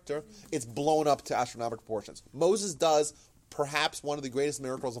character, it's blown up to astronomical proportions. Moses does perhaps one of the greatest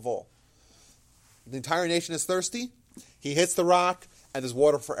miracles of all. The entire nation is thirsty. He hits the rock, and there's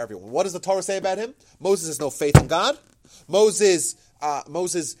water for everyone. What does the Torah say about him? Moses has no faith in God. Moses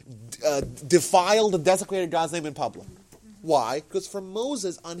defiled and desecrated God's name in public. Why? Because for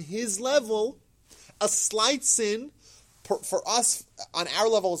Moses, on his level, a slight sin for us on our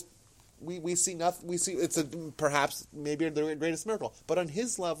levels, we see nothing. We see it's perhaps maybe the greatest miracle, but on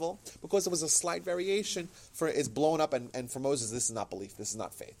his level, because there was a slight variation, it's blown up. And for Moses, this is not belief. This is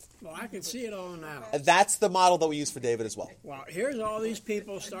not faith. Well, I can see it all now. And that's the model that we use for David as well. Well, here's all these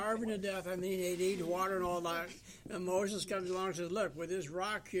people starving to death. I mean, they need water and all that. And Moses comes along and says, look, with this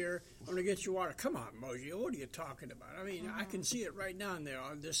rock here, I'm going to get you water. Come on, Moses, what are you talking about? I mean, I can see it right now in there,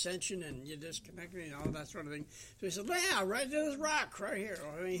 dissension and you disconnecting and all that sort of thing. So he said, yeah, right to this rock right here.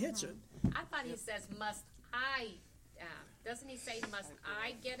 And he hits it. I thought he says, must I, doesn't he say, must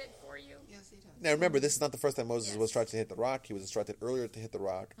I get it for you? Yes, he does. Now remember, this is not the first time Moses was instructed to hit the rock. He was instructed earlier to hit the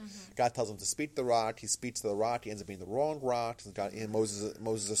rock. God tells him to speak to the rock. He speaks to the rock. He ends up being the wrong rock. And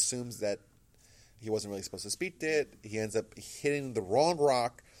Moses assumes that he wasn't really supposed to speak to it. He ends up hitting the wrong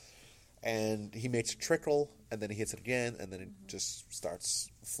rock, and he makes a trickle, and then he hits it again, and then it just starts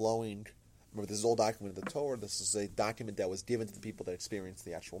flowing. Remember, this is all documented in the Torah. This is a document that was given to the people that experienced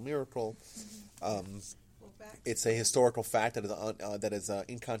the actual miracle. It's a historical fact that is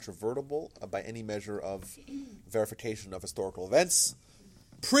incontrovertible by any measure of verification of historical events.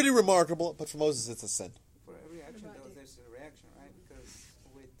 Pretty remarkable, but for Moses, it's a sin. For every action, there's a reaction, right? Because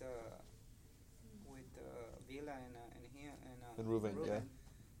with Bilhah and Reuven, yeah.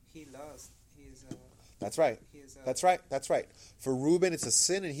 he lost his That's right. His, That's right. That's right. For Reuben, it's a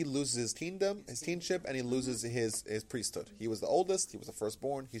sin, and he loses his kingdom, his kingship, and he loses his priesthood. He was the oldest. He was the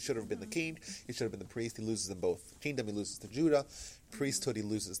firstborn. He should have been the king. He should have been the priest. He loses them both. Kingdom, he loses to Judah. Priesthood, he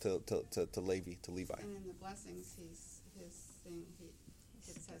loses to Levi. And in the blessings, it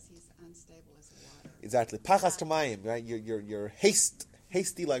says he's unstable as water. Exactly. Pachas kamayim, right? You're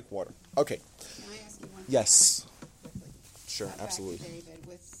hasty like water. Okay. Can I ask you one Yes. quickly? Sure, Back to absolutely. David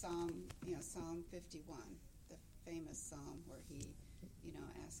with Psalm 51, the famous psalm where he,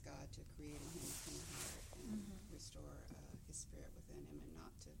 asked God to create in him a clean heart and restore his spirit within him and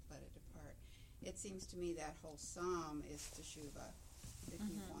not to let it depart. It seems to me that whole psalm is teshuvah, that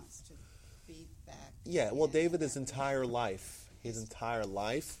he wants to be back. Yeah, well, David, his entire life, he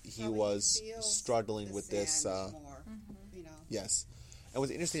was struggling with this. Yes. And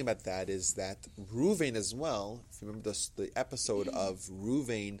what's interesting about that is that Reuven as well, if you remember the episode of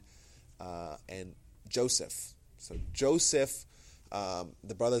Reuven and Joseph. So Joseph,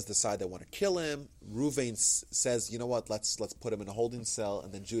 the brothers decide they want to kill him. Reuven says, you know what, let's put him in a holding cell.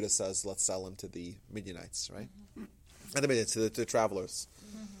 And then Judah says, let's sell him to the Midianites, right? And to the travelers,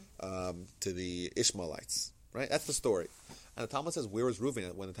 to the Ishmaelites, right? That's the story. And the Talmud says, where was Reuven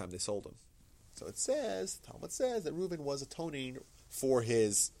at when the time they sold him? So Talmud says that Reuven was atoning for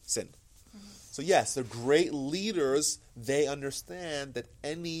his sin. So yes, they're great leaders. They understand that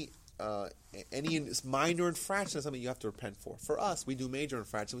any minor infraction is something you have to repent for. For us, we do major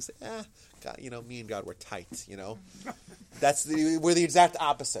infractions. We say, God, me and God were tight. We're the exact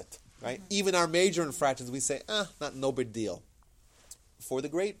opposite, right? Even our major infractions, we say, no big deal. For the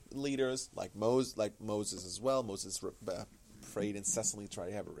great leaders like Moses as well, Moses prayed incessantly, try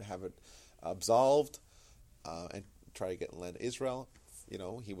to have it absolved, and try to get in the land of Israel.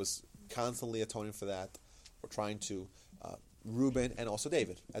 He was constantly atoning for that. We're trying to Reuben and also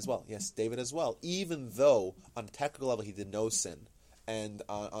David as well. Yes, David as well. Even though on a technical level he did no sin, and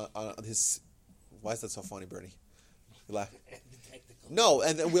on his, why is that so funny, Bernie? You laugh. No,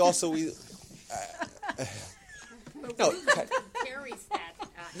 and then we also no. Carries that.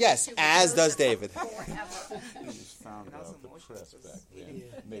 Yes, as does David. He was found out the press back then.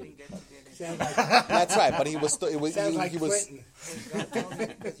 Maybe. That's right, but he was. He was. Clinton. God told me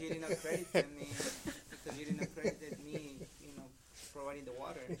because you did not credit me, providing the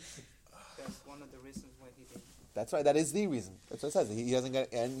water. That's one of the reasons why he did. That's right. That is the reason. That's what it says. He hasn't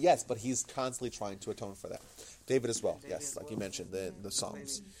got. And yes, but he's constantly trying to atone for that. David as well. Yes, like you mentioned, the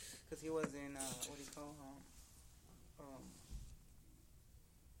Psalms. Because he was in what do you call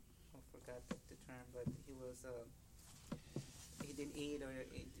I forgot the term, but he was he didn't eat or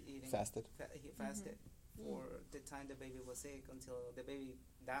eating fasted. He fasted for the time the baby was sick until the baby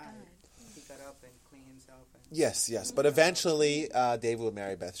died. He got up and cleaned himself. Yes. But eventually, David would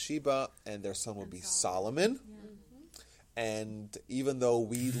marry Bathsheba, and their son would be Solomon. And even though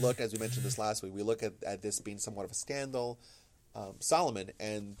we look, as we mentioned this last week, we look at this being somewhat of a scandal, Solomon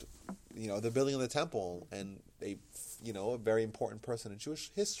and the building of the temple, and a very important person in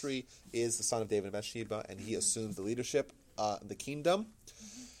Jewish history is the son of David and Bathsheba, and he assumes the leadership, the kingdom.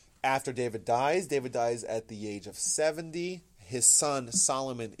 After David dies at the age of 70. His son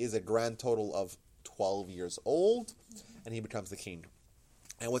Solomon is a grand total of 12 years old, and he becomes the king.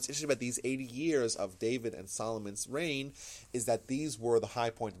 And what's interesting about these 80 years of David and Solomon's reign is that these were the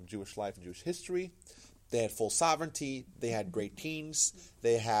high point of Jewish life and Jewish history. They had full sovereignty. They had great kings.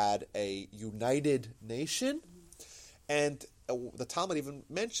 They had a united nation. And the Talmud even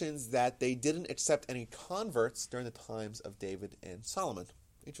mentions that they didn't accept any converts during the times of David and Solomon.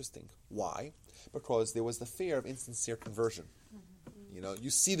 Interesting. Why? Because there was the fear of insincere conversion. You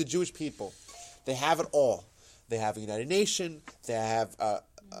see the Jewish people; they have it all. They have a united nation. They have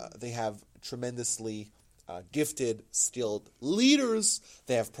tremendously gifted, skilled leaders.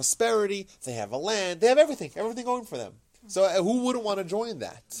 They have prosperity. They have a land. They have everything going for them. So who wouldn't want to join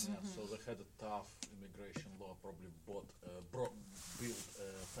that? Yeah, so they had a tough immigration law. Probably built a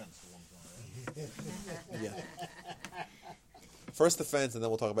fence along the way. Yeah. First the fence, and then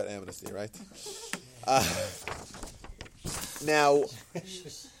we'll talk about amnesty, right? Now,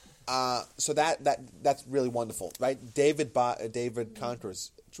 so that's really wonderful, right? David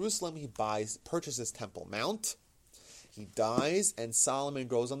conquers Jerusalem. He purchases Temple Mount. He dies, and Solomon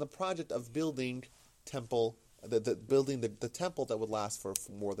goes on the project of building building the temple that would last for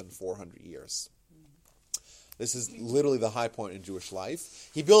more than 400 years. This is literally the high point in Jewish life.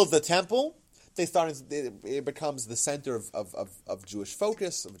 He builds the temple. It becomes the center of Jewish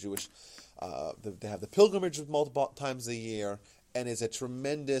focus, of Jewish. They have the pilgrimage multiple times a year, and is a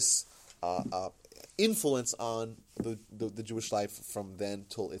tremendous influence on the Jewish life from then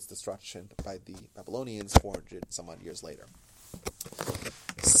till its destruction by the Babylonians 400 some odd years later.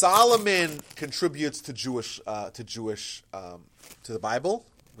 Solomon contributes to the Bible.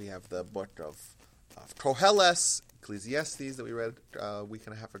 We have the book of Koheles, Ecclesiastes that we read a week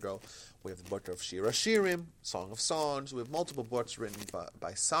and a half ago. We have the book of Shir HaShirim, Song of Songs. We have multiple books written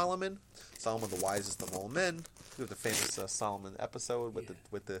by Solomon. Solomon, the wisest of all men. We have the famous Solomon episode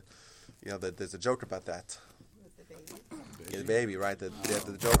with the there's a joke about that. With the baby. Yeah, the baby, right? The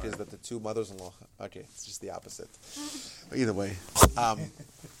joke is that the two mothers-in-law. Okay, it's just the opposite. Either way,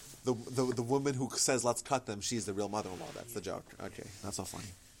 the woman who says let's cut them, she's the real mother-in-law. That's the joke. Okay, not so funny.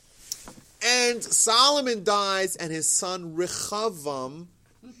 And Solomon dies, and his son Rechavam,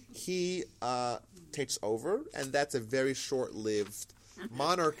 he takes over, and that's a very short-lived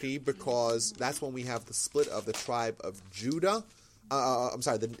monarchy because that's when we have the split of the tribe of Judah.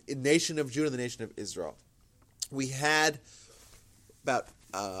 The nation of Judah, and the nation of Israel. We had about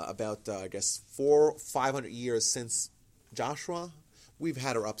 500 years since Joshua. We've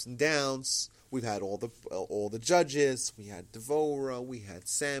had our ups and downs. We've had all the judges. We had Devorah. We had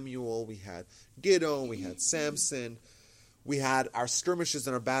Samuel. We had Gideon. We had Samson. We had our skirmishes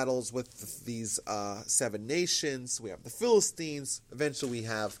and our battles with these 7 nations. We have the Philistines. Eventually, we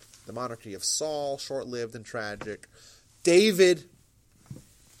have the monarchy of Saul, short-lived and tragic. David.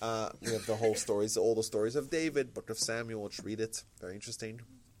 We have the whole stories, all the stories of David, Book of Samuel. Let's read it. Very interesting.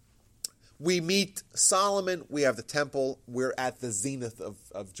 We meet Solomon. We have the temple. We're at the zenith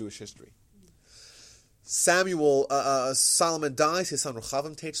of Jewish history. Solomon dies. His son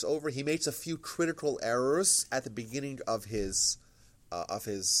Rechavam takes over. He makes a few critical errors at the beginning of his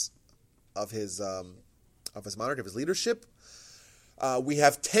monarchy, of his leadership. We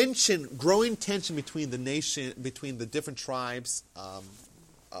have growing tension between the different tribes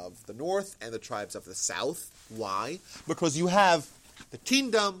of the north and the tribes of the south. Why? Because you have the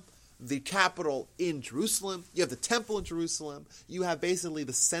kingdom, the capital in Jerusalem. You have the temple in Jerusalem. You have basically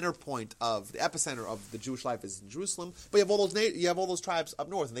the center point of the epicenter of the Jewish life is in Jerusalem. But you have all those tribes up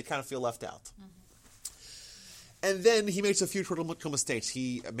north, and they kind of feel left out. Mm-hmm. And then he makes a few critical mistakes.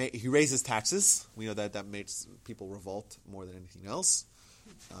 He raises taxes. We know that makes people revolt more than anything else.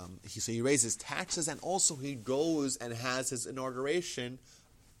 So he raises taxes, and also he goes and has his inauguration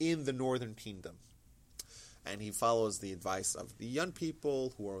in the northern kingdom. And he follows the advice of the young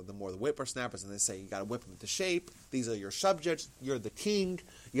people, who are the whippersnappers, and they say, you got to whip them into shape. These are your subjects. You're the king.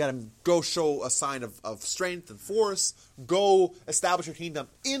 You got to go show a sign of strength and force. Go establish your kingdom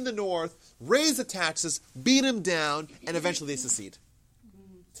in the north, raise the taxes, beat them down, and eventually they secede.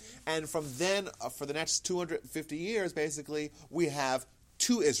 And from then, for the next 250 years, basically, we have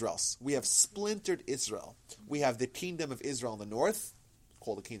 2 Israels. We have splintered Israel. We have the kingdom of Israel in the north,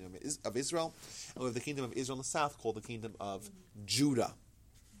 called the kingdom of Israel, and we have the kingdom of Israel in the south, called the kingdom of Judah.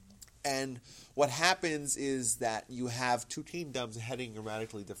 And what happens is that you have 2 kingdoms heading in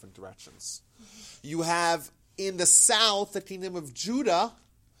radically different directions. You have in the south the kingdom of Judah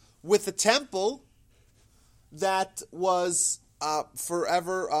with the temple that was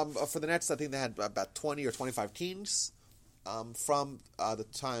forever, for the next, I think they had about 20 or 25 kings from the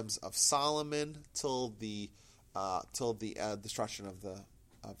times of Solomon till the destruction of the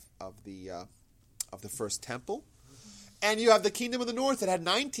first temple. And you have the kingdom of the north that had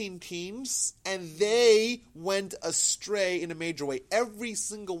 19 kings, and they went astray in a major way. Every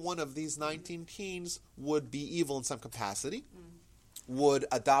single one of these 19 kings would be evil in some capacity, would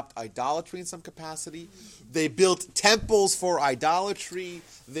adopt idolatry in some capacity. They built temples for idolatry.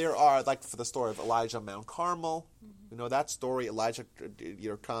 There are, like for the story of Elijah on Mount Carmel, you know that story. Elijah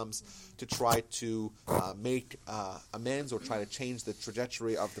comes to try to make amends or try to change the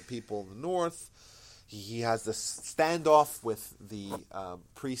trajectory of the people in the north. He has this standoff with the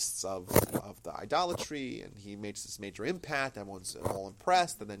priests of the idolatry, and he makes this major impact. Everyone's all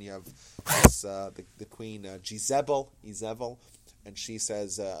impressed, and then you have this, the queen Jezebel, and she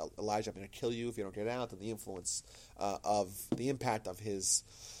says, "Elijah, I'm going to kill you if you don't get out." And the influence of the impact of his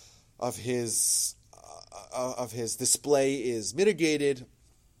display is mitigated.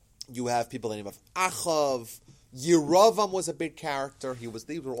 You have people by the name of Achav. Yeravam was a big character.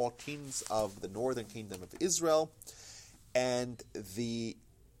 These were all kings of the northern kingdom of Israel, and the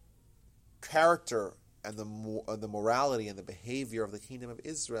character and the morality and the behavior of the kingdom of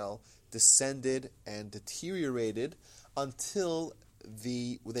Israel descended and deteriorated until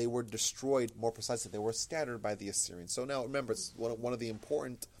they were destroyed. More precisely, they were scattered by the Assyrians. So now, remember, it's one of the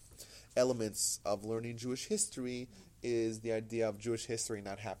important elements of learning Jewish history is the idea of Jewish history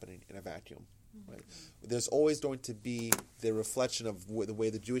not happening in a vacuum. Right? There's always going to be the reflection of the way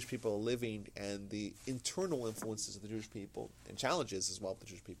the Jewish people are living and the internal influences of the Jewish people and challenges as well of the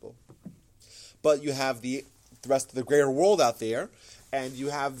Jewish people. But you have the rest of the greater world out there, and you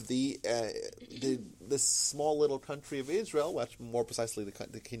have the small little country of Israel, much more precisely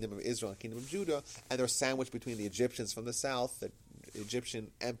the kingdom of Israel and kingdom of Judah, and they're sandwiched between the Egyptians from the south, the Egyptian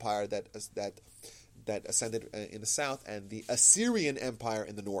empire that ascended in the south, and the Assyrian empire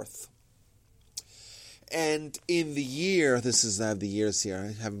in the north. And in the year, I have the years here,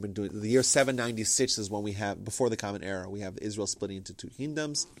 I haven't been doing, the year 796 is when we have, before the Common Era, we have Israel splitting into two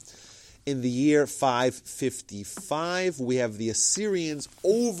kingdoms. In the year 555, we have the Assyrians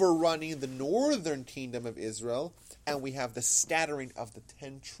overrunning the northern kingdom of Israel, and we have the scattering of the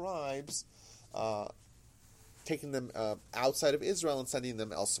 10 tribes, taking them outside of Israel and sending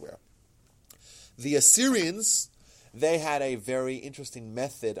them elsewhere. The Assyrians, they had a very interesting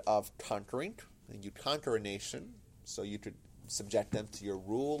method of conquering. And you conquer a nation, so you could subject them to your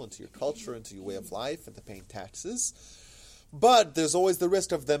rule and to your culture and to your way of life and to paying taxes. But there's always the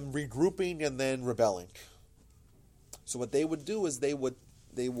risk of them regrouping and then rebelling. So what they would do is they would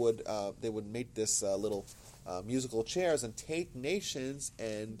make this little musical chairs and take nations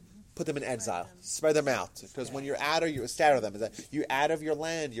and put them in exile, spread them out. Because when you're out of scatter them. You're out of your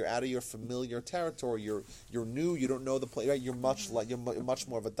land, you're out of your familiar territory. You're new, you don't know the place. Right? You're much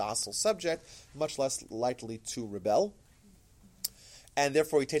more of a docile subject, much less likely to rebel. And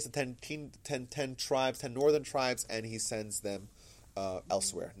therefore, he takes the 10 tribes, 10 northern tribes, and he sends them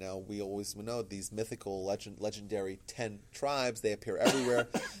elsewhere. Now, we know these mythical, legendary 10 tribes. They appear everywhere.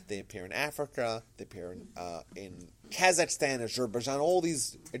 They appear in Africa. They appear in Kazakhstan, Azerbaijan, all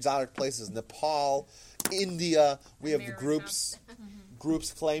these exotic places. Nepal, India. We have groups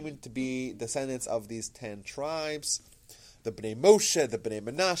claiming to be descendants of these 10 tribes. The Bnei Moshe, the Bnei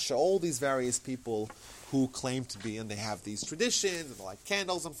Menashe, all these various people who claim to be, and they have these traditions, and they light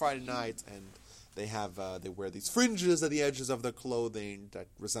candles on Friday night, and they wear these fringes at the edges of their clothing that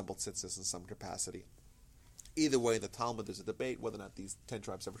resemble tzitzis in some capacity. Either way, in the Talmud, there's a debate whether or not these 10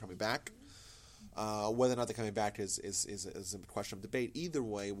 tribes are ever coming back. Whether or not they're coming back is a question of debate. Either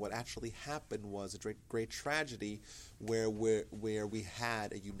way, what actually happened was a great tragedy where we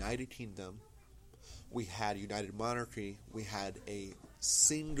had a united kingdom, we had a united monarchy, we had a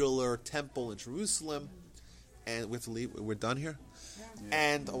singular temple in Jerusalem, and we have to leave. We're done here? Yeah.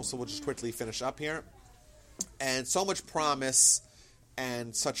 And also, we'll just quickly finish up here. And so much promise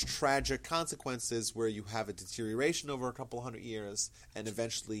and such tragic consequences where you have a deterioration over a couple hundred years and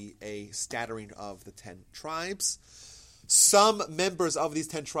eventually a scattering of the 10 tribes. Some members of these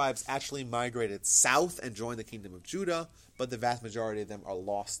 10 tribes actually migrated south and joined the kingdom of Judah, but the vast majority of them are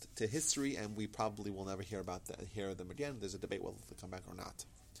lost to history, and we probably will never hear them again. There's a debate whether they'll come back or not.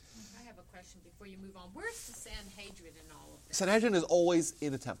 I have a question before you move on. Where's the Sanhedrin in all of this? Sanhedrin is always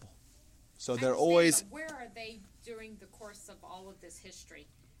in the temple. So they're understand, always... but where are they during the course of all of this history?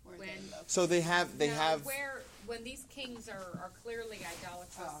 So they have... When these kings are clearly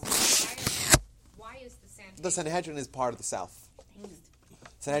idolatrous, why is the Sanhedrin? The Sanhedrin is part of the south.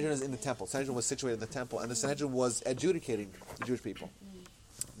 Sanhedrin is in the temple. Sanhedrin was situated in the temple, and the Sanhedrin was adjudicating the Jewish people.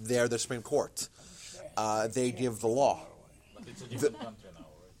 They're the Supreme Court. They give the law. But it's a different country now,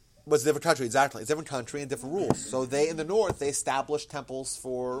 right? But it's a different country, exactly. It's a different country and different rules. So they, in the north, they established temples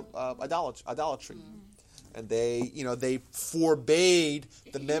for idolatry. And they forbade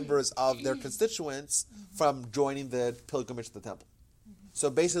the members of their constituents from joining the pilgrimage to the temple. So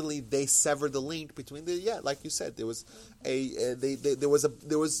basically, they severed the link between like you said, there was there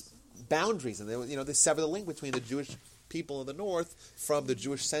was boundaries, and they severed the link between the Jewish people in the north from the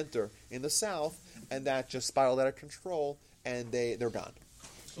Jewish center in the south, and that just spiraled out of control, and they're gone.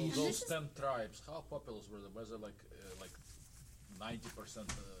 So those 10 tribes, how populous were they? Was it like 90% of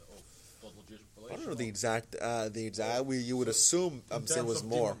total Jewish population? I don't know the exact. You would assume it was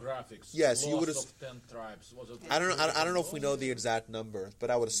more. Yes, you would assume 10 tribes. Was it I don't know if we know the exact number,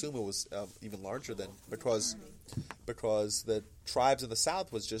 but I would assume it was even larger than because the tribes in the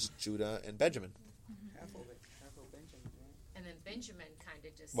south was just Judah and Benjamin. Half of Benjamin, right? And then Benjamin kind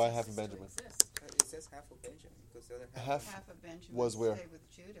of just Why half of Benjamin? It says half of Benjamin because the other half of Benjamin was where? stayed with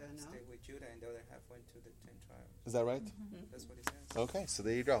Judah, no? Stayed with Judah, and the other half went to the 10 tribes. Is that right? Mm-hmm. That's what it says. Okay, so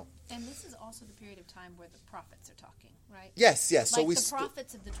there you go. And this is also the period of time where the prophets are talking, right? Yes. So the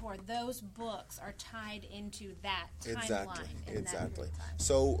prophets of the Torah, those books are tied into that timeline. Exactly.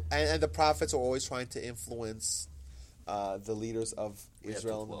 So, and the prophets are always trying to influence the leaders of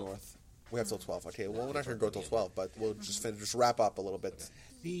Israel in the north. We have till 12. Okay, well, we're not going to go till 12, but we'll just wrap up a little bit.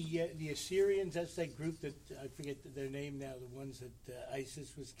 The Assyrians, that's that group that, I forget their name now, the ones that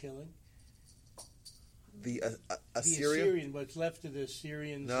ISIS was killing. The The Assyria? Assyrian, what's left of the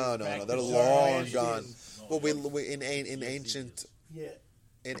Assyrians. No, back they're to long Zoroastrian. gone. Well, we in ancient Yeah.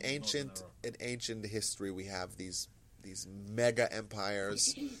 in ancient history, we have these mega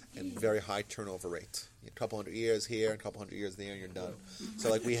empires and very high turnover rate. A couple hundred years here, a couple hundred years there, and you're done. So,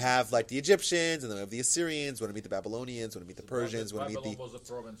 like, we have like the Egyptians, and then we have the Assyrians. We want to meet the Babylonians. We want to meet the Persians. We want to meet Babylon was a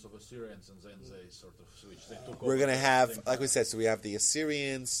province of Assyrians, and then they sort of switched. They took We're over going to at the have, same like we time. said, so we have the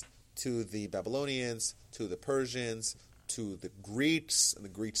Assyrians to the Babylonians to the Persians to the Greeks, and the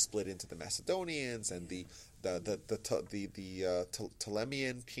Greeks split into the Macedonians and the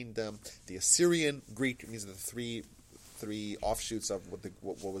Ptolemaic kingdom. The Assyrian Greek, these are the three offshoots of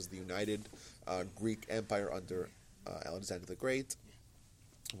what was the united Greek Empire under Alexander the Great.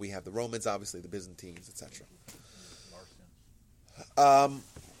 We have the Romans, obviously, the Byzantines, etc.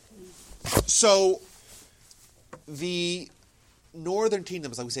 So the northern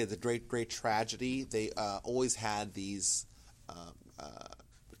kingdoms, like we say, the great tragedy. They always had these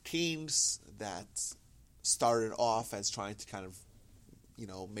kings that started off as trying to kind of,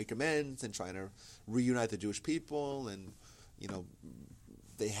 make amends and trying to reunite the Jewish people, and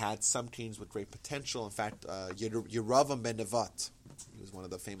they had some kings with great potential. In fact, Yeravam ben Nevat, he was one of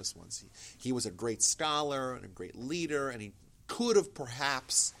the famous ones. He was a great scholar and a great leader, and he could have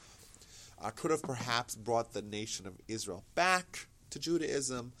perhaps brought the nation of Israel back to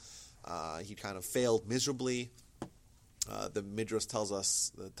Judaism. He kind of failed miserably. The Midrash tells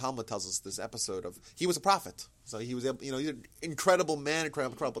us, the Talmud tells us this episode of, he was a prophet. So he was able, he's an incredible man,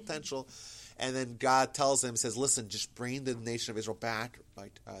 incredible potential. And then God tells him, says, listen, just bring the nation of Israel back,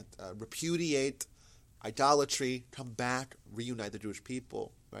 right? Repudiate idolatry, come back, reunite the Jewish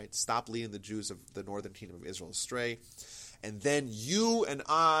people, right? Stop leading the Jews of the northern kingdom of Israel astray. And then you and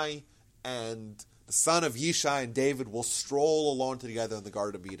I and the son of Yishai and David will stroll along together in the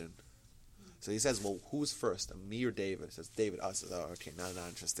Garden of Eden. So he says, well, who's first, me or David? He says, David. I says, oh, okay, not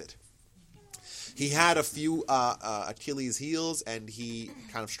interested. He had a few Achilles' heels, and he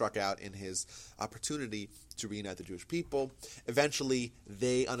kind of struck out in his opportunity to reunite the Jewish people. Eventually,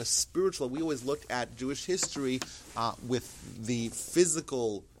 they, on a spiritual, we always look at Jewish history with the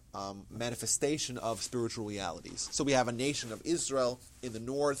physical manifestation of spiritual realities. So we have a nation of Israel in the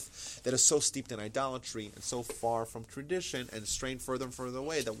north that is so steeped in idolatry and so far from tradition and strained further and further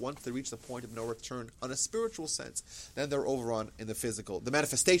away that once they reach the point of no return on a spiritual sense, then they're overrun in the physical. The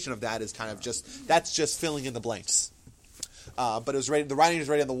manifestation of that is kind of that's just filling in the blanks. But it was the writing is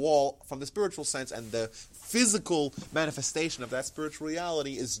ready on the wall from the spiritual sense, and the physical manifestation of that spiritual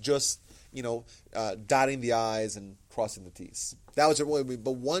reality is just dotting the I's and crossing the T's. That was it.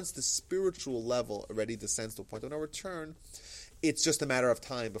 But once the spiritual level already descends to a point of no return, it's just a matter of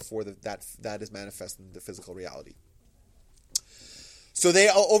time before that is manifested in the physical reality. So they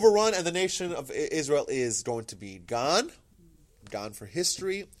are overrun, and the nation of Israel is going to be gone for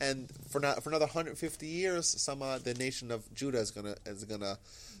history, and for another 150 years, the nation of Judah is gonna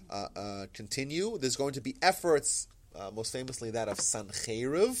continue. There's going to be efforts, most famously that of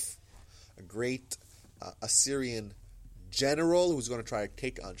Sancheriv, a great Assyrian general who's going to try to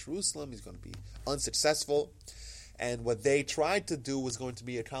take on Jerusalem. He's going to be unsuccessful. And what they tried to do was going to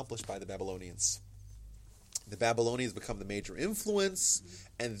be accomplished by the Babylonians. The Babylonians become the major influence,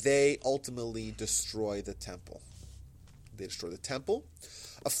 and they ultimately destroy the temple. They destroy the temple.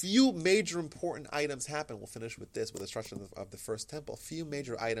 A few major important items happen. We'll finish with this, with the destruction of the first temple. A few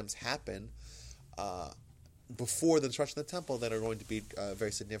major items happen before the destruction of the temple that are going to be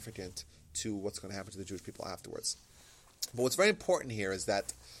very significant to what's going to happen to the Jewish people afterwards. But what's very important here is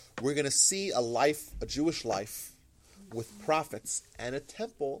that we're going to see a Jewish life with prophets and a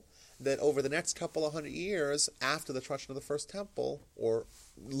temple that over the next couple of hundred years after the destruction of the first temple, or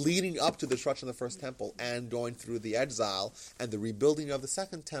leading up to the destruction of the first temple and going through the exile and the rebuilding of the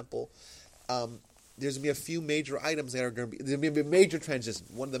second temple, there's going to be a few major items that are going to be, there's going to be a major transition.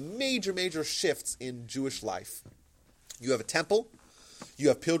 One of the major shifts in Jewish life. You have a temple. You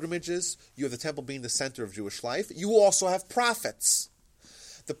have pilgrimages. You have the temple being the center of Jewish life. You also have prophets.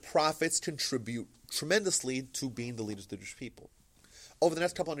 The prophets contribute tremendously to being the leaders of the Jewish people. Over the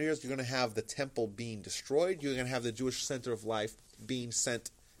next couple of years, you're going to have the temple being destroyed. You're going to have the Jewish center of life being sent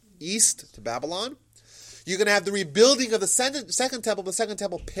east to Babylon. You're going to have the rebuilding of the second temple. The second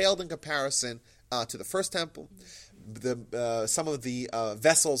temple paled in comparison to the first temple. Some of the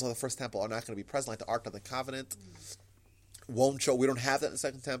vessels of the first temple are not going to be present, like the Ark of the Covenant. Won't show. We don't have that in the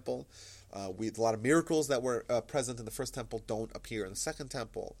second temple. A lot of miracles that were present in the first temple don't appear in the second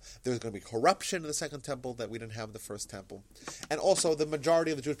temple. There's going to be corruption in the second temple that we didn't have in the first temple. And also, the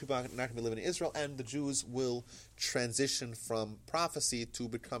majority of the Jewish people are not going to be living in Israel, and the Jews will transition from prophecy to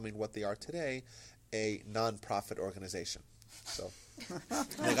becoming what they are today, a non-profit organization. So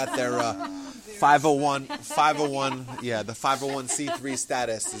they got their 501, the 501c3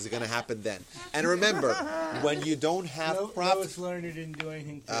 status is going to happen then. And remember, when you don't have profit, Lois Lerner didn't do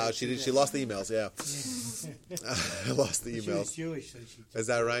anything. She lost the emails. Yeah, lost the emails. She was Jewish, so she. Is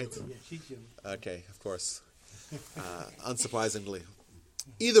that right? Yeah, she's Jewish. Okay, of course. Unsurprisingly,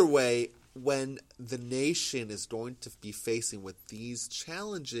 either way, when the nation is going to be facing with these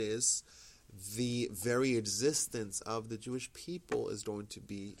challenges, the very existence of the Jewish people is going to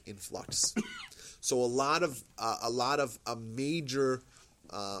be in flux. So a lot of a major.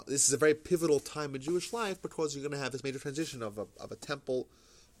 This is a very pivotal time in Jewish life because you're going to have this major transition of a temple,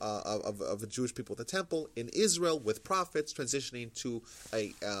 of the Jewish people with the temple in Israel with prophets transitioning to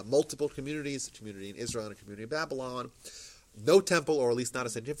multiple communities, a community in Israel and a community in Babylon. No temple, or at least not a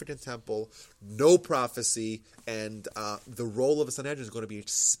significant temple, no prophecy, and the role of the Sanhedrin is going to be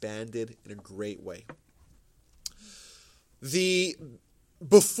expanded in a great way.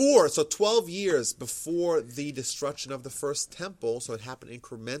 12 years before the destruction of the first temple, so it happened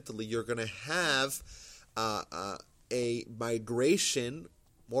incrementally, you're going to have a migration,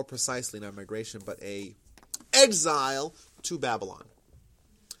 more precisely not migration, but a exile to Babylon.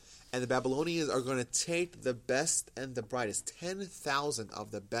 And the Babylonians are going to take the best and the brightest, 10,000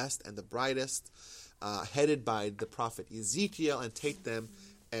 of the best and the brightest, headed by the prophet Ezekiel, and take them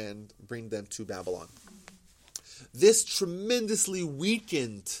and bring them to Babylon. This tremendously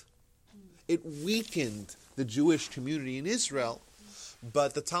weakened the Jewish community in Israel,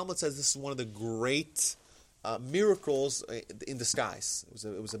 but the Talmud says this is one of the great miracles in disguise.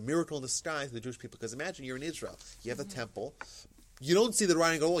 It was a miracle in disguise to the Jewish people, because imagine you're in Israel, you have the temple. You don't see the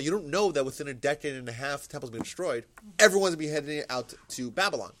writing on the wall. You don't know that within a decade and a half, the temple's been destroyed. Everyone's going to be heading out to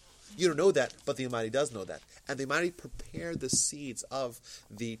Babylon. You don't know that, but the Almighty does know that. And the Almighty prepared the seeds of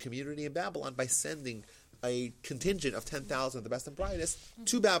the community in Babylon by sending a contingent of 10,000 of the best and brightest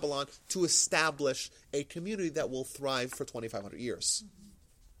to Babylon to establish a community that will thrive for 2,500 years.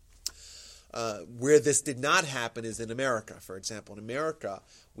 Where this did not happen is in America, for example. In America,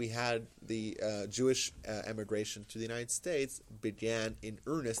 we had the Jewish emigration to the United States began in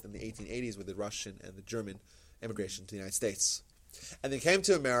earnest in the 1880s with the Russian and the German emigration to the United States. And they came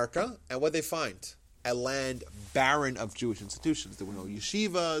to America, and what did they find? A land barren of Jewish institutions. There were no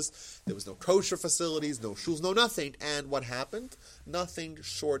yeshivas, there was no kosher facilities, no shuls, no nothing. And what happened? Nothing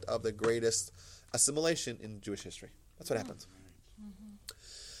short of the greatest assimilation in Jewish history. That's what happened.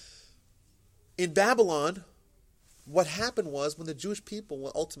 In Babylon, what happened was when the Jewish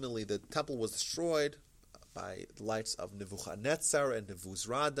people, ultimately the temple was destroyed by the likes of Nebuchadnezzar and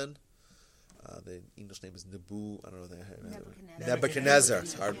Nebuzaradan. The English name is Nebuchadnezzar.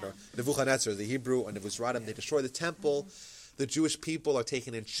 It's hard. Nebuchadnezzar, the Hebrew, and Nebuzaradan. They destroy the temple. The Jewish people are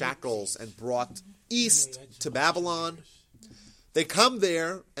taken in shackles and brought east to Babylon. They come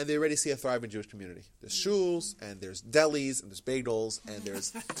there, and they already see a thriving Jewish community. There's shuls, and there's delis, and there's bagels, and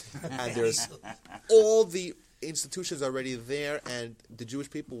there's all the institutions already there, and the Jewish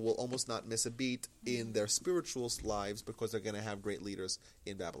people will almost not miss a beat in their spiritual lives because they're going to have great leaders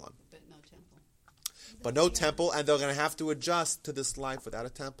in Babylon. But no temple, and they're going to have to adjust to this life without a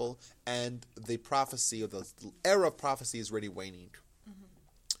temple, and the prophecy, or the era of prophecy, is already waning.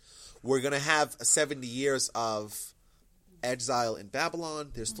 We're going to have 70 years of exile in Babylon.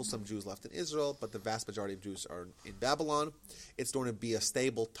 There's still some Jews left in Israel, but the vast majority of Jews are in Babylon. It's going to be a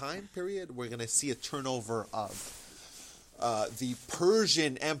stable time period. We're going to see a turnover of the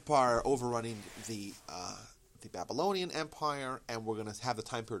Persian Empire overrunning the Babylonian Empire, and we're going to have the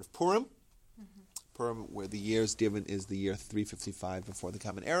time period of Purim. Purim, where the years given is the year 355 before the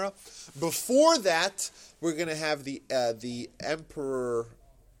Common Era. Before that, we're going to have the emperor,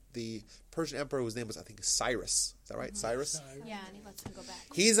 the Persian emperor whose name was, I think, Cyrus. Is that right? Cyrus? Yeah, and he lets them go back.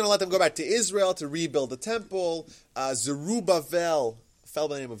 He's going to let them go back to Israel to rebuild the temple. Zerubbabel, a fellow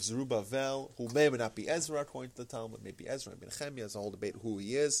by the name of Zerubbabel, who may or may not be Ezra, according to the Talmud. Maybe Ezra, maybe Nehemiah. There's a whole debate who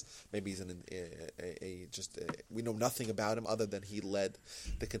he is. Maybe he's we know nothing about him other than he led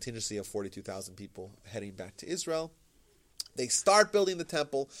the contingency of 42,000 people heading back to Israel. They start building the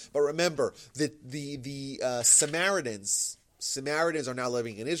temple, but remember, the Samaritans are now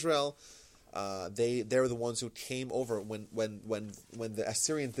living in Israel. They're the ones who came over when the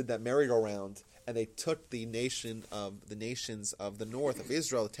Assyrians did that merry-go-round, and they took the nations of the north of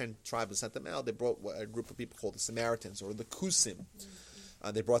Israel, the 10 tribes, and sent them out. They brought a group of people called the Samaritans, or the Kusim.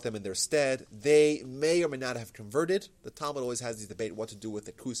 They brought them in their stead. They may or may not have converted. The Talmud always has these debate what to do with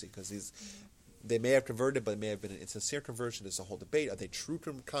the Kusim, because they may have converted, but it may have been an insincere conversion. There's a whole debate. Are they true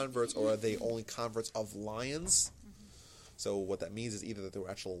converts, or are they only converts of lions? So what that means is either that there were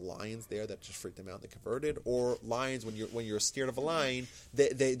actual lions there that just freaked them out and they converted, or lions, when you're scared of a lion,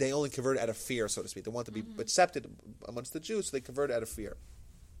 they only convert out of fear, so to speak. They want to be accepted amongst the Jews, so they convert out of fear.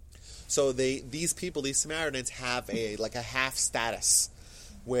 So these people, these Samaritans, have a half status,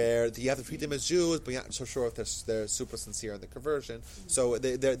 where you have to treat them as Jews, but you're not so sure if they're super sincere in the conversion. So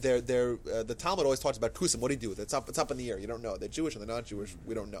the Talmud always talks about kusim. What do you do? It's up in the air. You don't know. They're Jewish or they're not Jewish.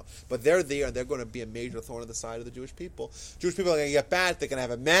 We don't know. But they're there, and they're going to be a major thorn on the side of the Jewish people. Jewish people are going to get bad. They're going to have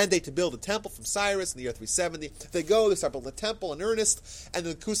a mandate to build a temple from Cyrus in the year 370. They start building the temple in earnest, and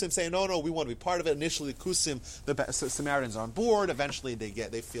the kusim say, no, we want to be part of it. Initially, the kusim, the Samaritans are on board. Eventually,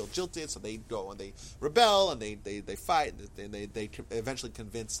 they feel jilted, so they go and they rebel, and they fight, and they eventually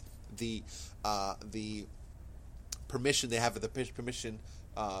convince the permission they have, the permission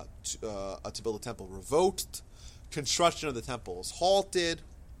to build a temple revoked. Construction of the temple is halted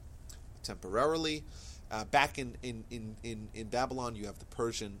temporarily. Back in Babylon, you have the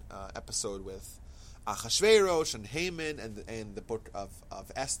Persian episode with Achashverosh and Haman, and the book of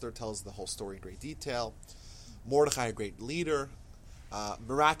Esther tells the whole story in great detail. Mordechai, a great leader.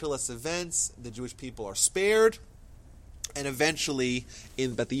 Miraculous events. The Jewish people are spared. And eventually,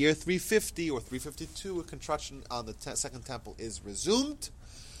 in about the year 350 or 352, a construction on the second temple is resumed,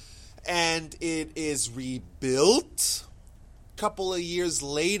 and it is rebuilt. A couple of years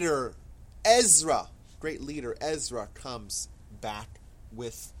later, Ezra, great leader, Ezra comes back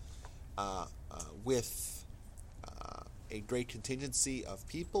with a great contingency of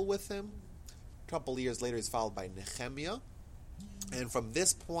people with him. A couple of years later, he's followed by Nehemiah, and from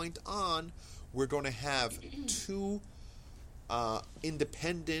this point on, we're going to have two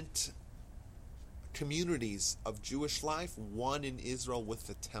independent communities of Jewish life, one in Israel with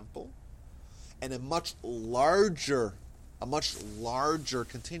the temple, and a much larger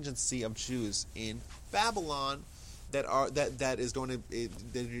contingency of Jews in Babylon that is going to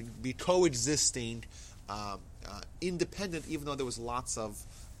be coexisting, independent, even though there was lots of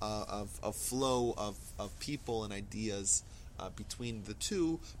flow of people and ideas between the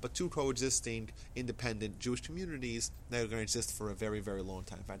two, but two coexisting independent Jewish communities that are going to exist for a very, very long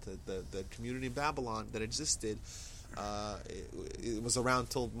time. In fact, the community in Babylon that existed, it was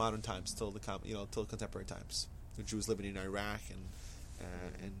around till modern times, till contemporary times. The Jews living in Iraq and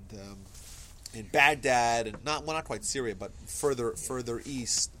in Baghdad, and not quite Syria, but further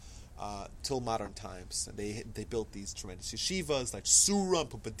east. Till modern times, and they built these tremendous yeshivas like Sura and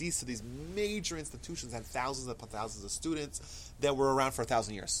Pumbedisa. These major institutions had thousands upon thousands of students that were around for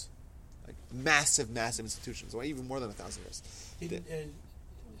 1,000 years, like massive institutions, or even more than 1,000 years.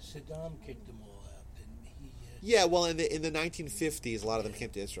 Saddam kicked them all out, didn't he? Yeah, well, in the 1950s, a lot of them came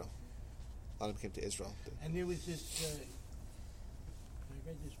to Israel. And there was this. I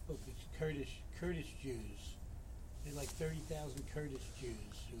read this book. It's Kurdish Jews. There are like 30,000 Kurdish Jews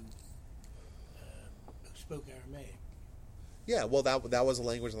who spoke Aramaic. Yeah, well, that was the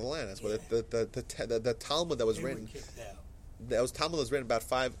language of the land. That's what the Talmud that was written. That was Talmud that was written about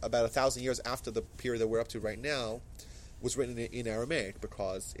 1,000 years after the period that we're up to right now, was written in Aramaic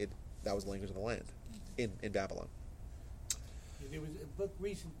because that was the language of the land in Babylon. Yeah, there was a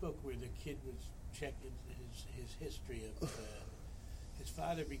recent book where the kid was checking his history of his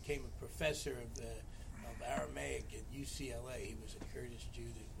father became a professor of Aramaic at UCLA. He was a Kurdish Jew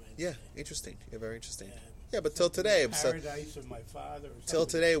that went. Yeah, interesting. Yeah, very interesting. Yeah, but till today, Paradise of my father. Till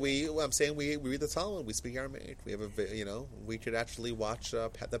today, we read the Talmud. We speak Aramaic. We have we could actually watch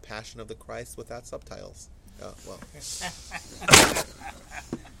the Passion of the Christ without subtitles. Well, that's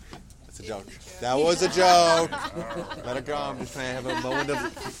a joke. That was a joke. Let it go. I'm just trying to have a moment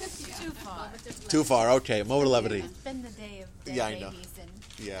of too far. Okay, a moment of levity. It's been the day of dead I know. babies and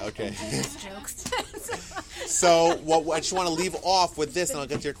yeah, okay. jokes. So, I just want to leave off with this, and I'll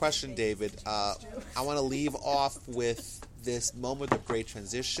get to your question, David. I want to leave off with this moment of great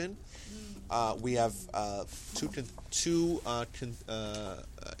transition. We have two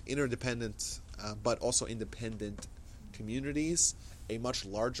interdependent, but also independent communities. A much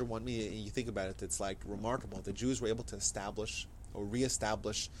larger one. You think about it; it's like remarkable. The Jews were able to establish or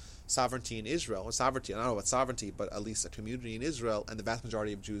reestablish sovereignty in Israel. Or sovereignty, I don't know about sovereignty, but at least a community in Israel, and the vast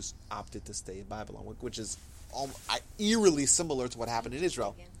majority of Jews opted to stay in Babylon, which is eerily similar to what happened in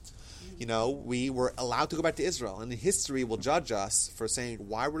Israel. We were allowed to go back to Israel, and history will judge us for saying,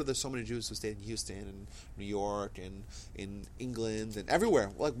 why were there so many Jews who stayed in Houston and New York and in England and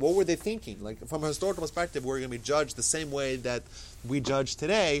everywhere? Like, what were they thinking? Like, from a historical perspective, we're going to be judged the same way that we judge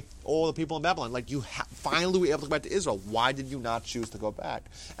today all the people in Babylon. Like, you finally were able to go back to Israel. Why did you not choose to go back?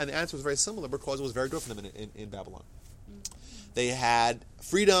 And the answer was very similar, because it was very good for them in Babylon. They had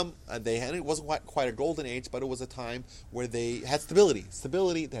freedom. It wasn't quite a golden age, but it was a time where they had stability.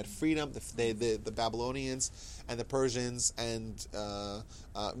 They had freedom. The Babylonians and the Persians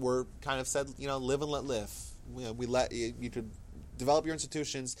were kind of said, live and let live. We let you could develop your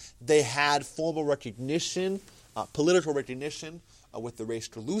institutions. They had formal recognition, political recognition with the Reish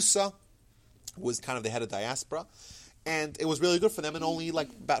Galusa, who was kind of the head of diaspora. And it was really good for them, and only like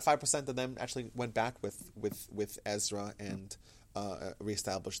about 5% of them actually went back with Ezra and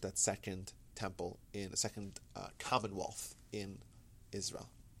reestablished that second temple in a second commonwealth in Israel.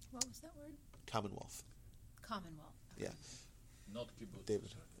 What was that word? Commonwealth. Commonwealth. Yeah. Not kibbutz.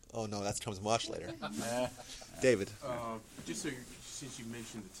 David. Oh no, that comes much later. David. Just since you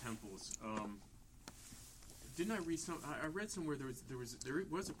mentioned the temples, didn't I read I read somewhere there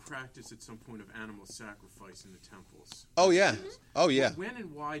was a practice at some point of animal sacrifice in the temples. Oh yeah. Oh yeah. When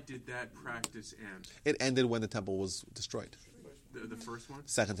and why did that practice end? It ended when the temple was destroyed. The first one?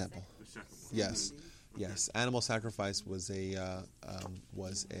 Second temple. The second one. Yes. Yes. Animal sacrifice was that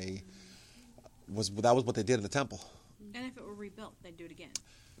was what they did in the temple. And if it were rebuilt, they'd do it again.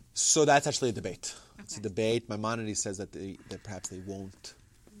 So that's actually a debate. Okay. It's a debate. Maimonides says that perhaps they won't.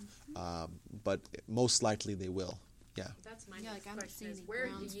 But most likely they will. Yeah. That's my next question is, where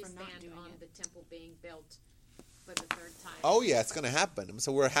do you stand on the temple being built for the third time? Oh, yeah, it's going to happen.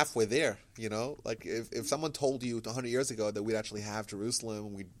 So we're halfway there, Like, if someone told you 100 years ago that we'd actually have Jerusalem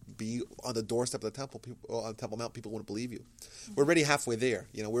and we'd be on the doorstep of the temple, on Temple Mount, people wouldn't believe you. Mm-hmm. We're already halfway there.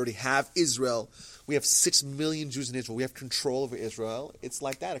 We already have Israel. We have 6 million Jews in Israel. We have control over Israel. It's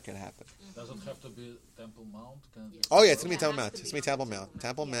like that it can happen. Does it have to be Temple Mount? Oh, yeah, it's going to be Temple Mount. It's going to be Temple Mount.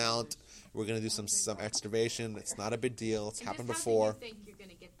 Temple Mount. We're going to do some excavation. It's not a big deal. It's happened before. How do you think you're going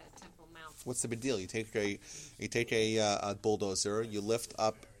to get that Temple Mount? What's the big deal? You take a bulldozer. You lift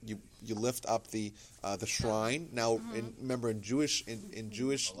up the shrine. Now, remember, in Jewish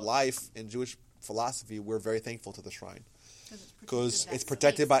life, in Jewish philosophy, we're very thankful to the shrine because it's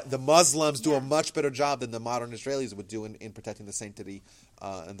protected by the Muslims. Do a much better job than the modern Israelis would do in protecting the sanctity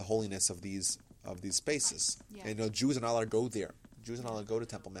and the holiness of these spaces. Yeah. And Jews are not allowed to go there. Jews are not allowed to go to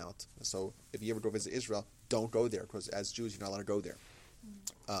Temple Mount. So if you ever go visit Israel, don't go there because as Jews, you're not allowed to go there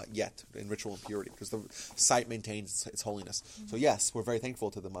yet in ritual impurity because the site maintains its holiness. So yes, we're very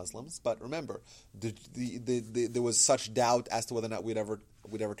thankful to the Muslims. But remember, there was such doubt as to whether or not we'd ever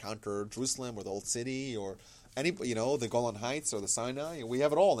conquer Jerusalem or the Old City or the Golan Heights or the Sinai. We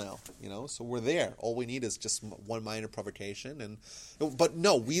have it all now, So we're there. All we need is just one minor provocation. But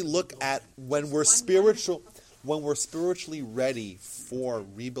no, we look at when we're spiritually ready for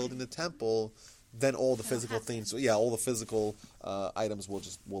rebuilding the temple, then all the physical things, all the physical items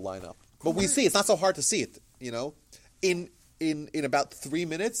will line up. But we see it's not so hard to see it. In about 3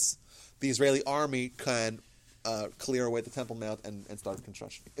 minutes, the Israeli army can clear away the Temple Mount and start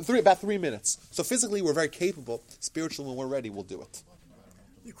construction. About 3 minutes. So physically, we're very capable. Spiritually, when we're ready, we'll do it.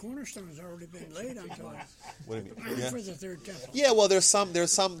 The cornerstone has already been laid until what do you mean? Yeah. For the third temple. Yeah, well, there's some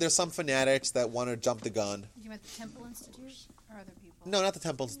fanatics that want to jump the gun. You meant the Temple Institute or other people? No, not the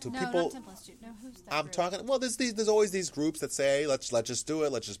Temple Institute. No, people, not Temple Institute. No, who's that? I'm group? talking. Well, there's always these groups that say let's just do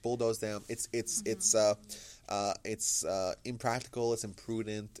it. Let's just bulldoze them. It's impractical. It's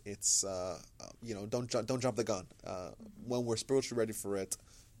imprudent. It's don't jump the gun. When we're spiritually ready for it,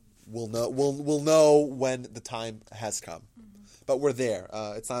 we'll know when the time has come. But we're there.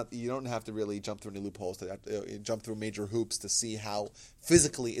 It's not. You don't have to really jump through any loopholes to jump through major hoops to see how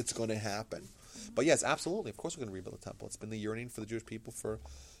physically it's going to happen. But yes, absolutely. Of course, we're going to rebuild the temple. It's been the yearning for the Jewish people for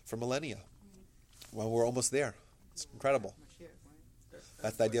millennia. Well, we're almost there. It's incredible.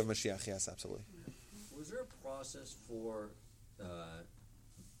 That's the idea of Mashiach. Yes, absolutely. Was there a process for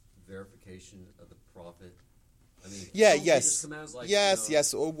verification of the prophet? I mean, yes. Like, yes.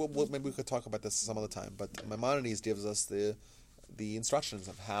 Maybe we could talk about this some other time. But Maimonides gives us the instructions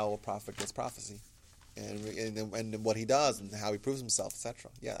of how a prophet gets prophecy, and what he does, and how he proves himself, etc.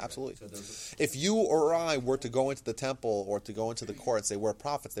 Yeah, absolutely. So if you or I were to go into the temple or to go into the court and say we're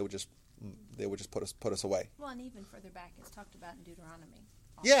prophets, they would just put us away. Well, and even further back, it's talked about in Deuteronomy.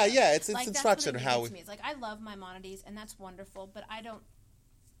 Also. Yeah. It's like, instruction that's how we. It's like I love Maimonides, and that's wonderful, but I don't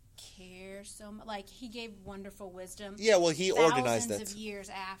care so much. Like he gave wonderful wisdom. Yeah, well, he organized it. Thousands of years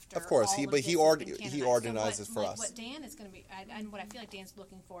after. Of course, he organized it for us. What Dan is going to be, and what I feel like Dan's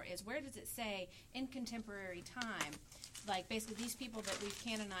looking for is where does it say in contemporary time, like basically these people that we've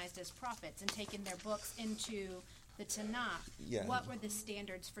canonized as prophets and taken their books into the Tanakh. Yeah. What were the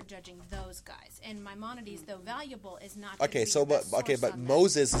standards for judging those guys? And Maimonides, though valuable, is not. But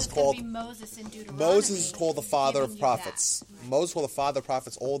Moses is called. Moses in Deuteronomy. Moses is called the father of prophets. Right. Moses called the father of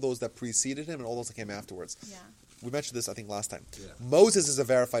prophets. All those that preceded him and all those that came afterwards. Yeah. we mentioned this, I think, last time. Yeah. Moses is a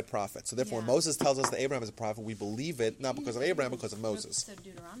verified prophet. So therefore, Yeah. when Moses tells us that Abraham is a prophet, we believe it, not because of Abraham, because of Moses. So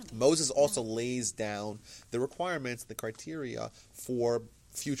Deuteronomy. Moses also lays down the requirements, the criteria for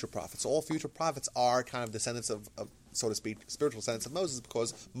future prophets. All future prophets are kind of descendants of so to speak, spiritual descendants of Moses,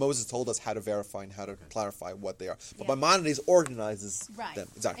 because Moses told us how to verify and how to clarify what they are. But Yeah. Maimonides organizes Right. them.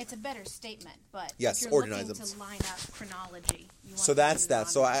 Exactly. It's a better statement, but Yes, if you're organize looking them. to line up chronology, you want So to that's do that.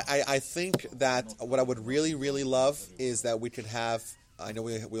 So Deuteronomy. I think that what I would really, really love is that we could have, I know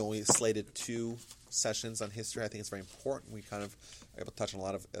we only slated 2 sessions on history. I think it's very important. We kind of are able to touch on a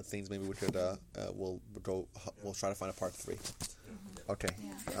lot of things. Maybe we could, we'll try to find a part 3. Okay.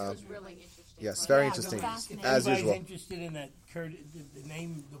 This was really interesting. Yes, very Yeah, interesting. fascinating. As Anybody's usual. interested in that, the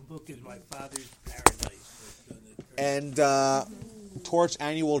name of the book is My Father's Paradise. And Torch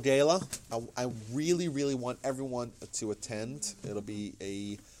Annual Gala. I really, really want everyone to attend. It'll be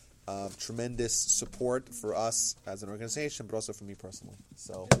a tremendous support for us as an organization, but also for me personally.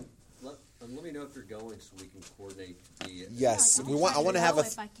 So, Let me know if you're going so we can coordinate the. yes, Yeah, we want. I want to have a.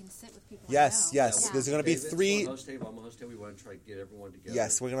 if I can sit with people. I Yes, know. yes. Yeah. There's going to be David's 3. on host table. I'm on host table. We want to try to get everyone together.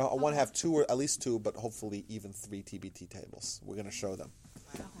 Yes, we're gonna. I want to have 2 or at least 2, but hopefully even 3 TBT tables. We're going to show them.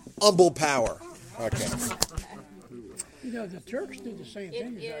 Humble power. Okay. You know, the Turks did the same It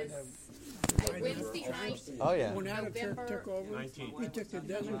thing. is Wednesday night, Oh yeah. When Ataturk November took over, 19. he took the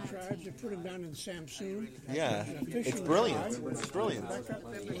desert tribes and put them down in Samsun. Yeah. And a fishing It's brilliant. tribe. It's brilliant. Back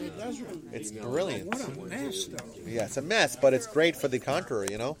up into the desert. It's brilliant. What a mess, though. Yeah, it's a mess, but it's great for the conqueror.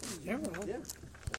 You know. Yeah, well,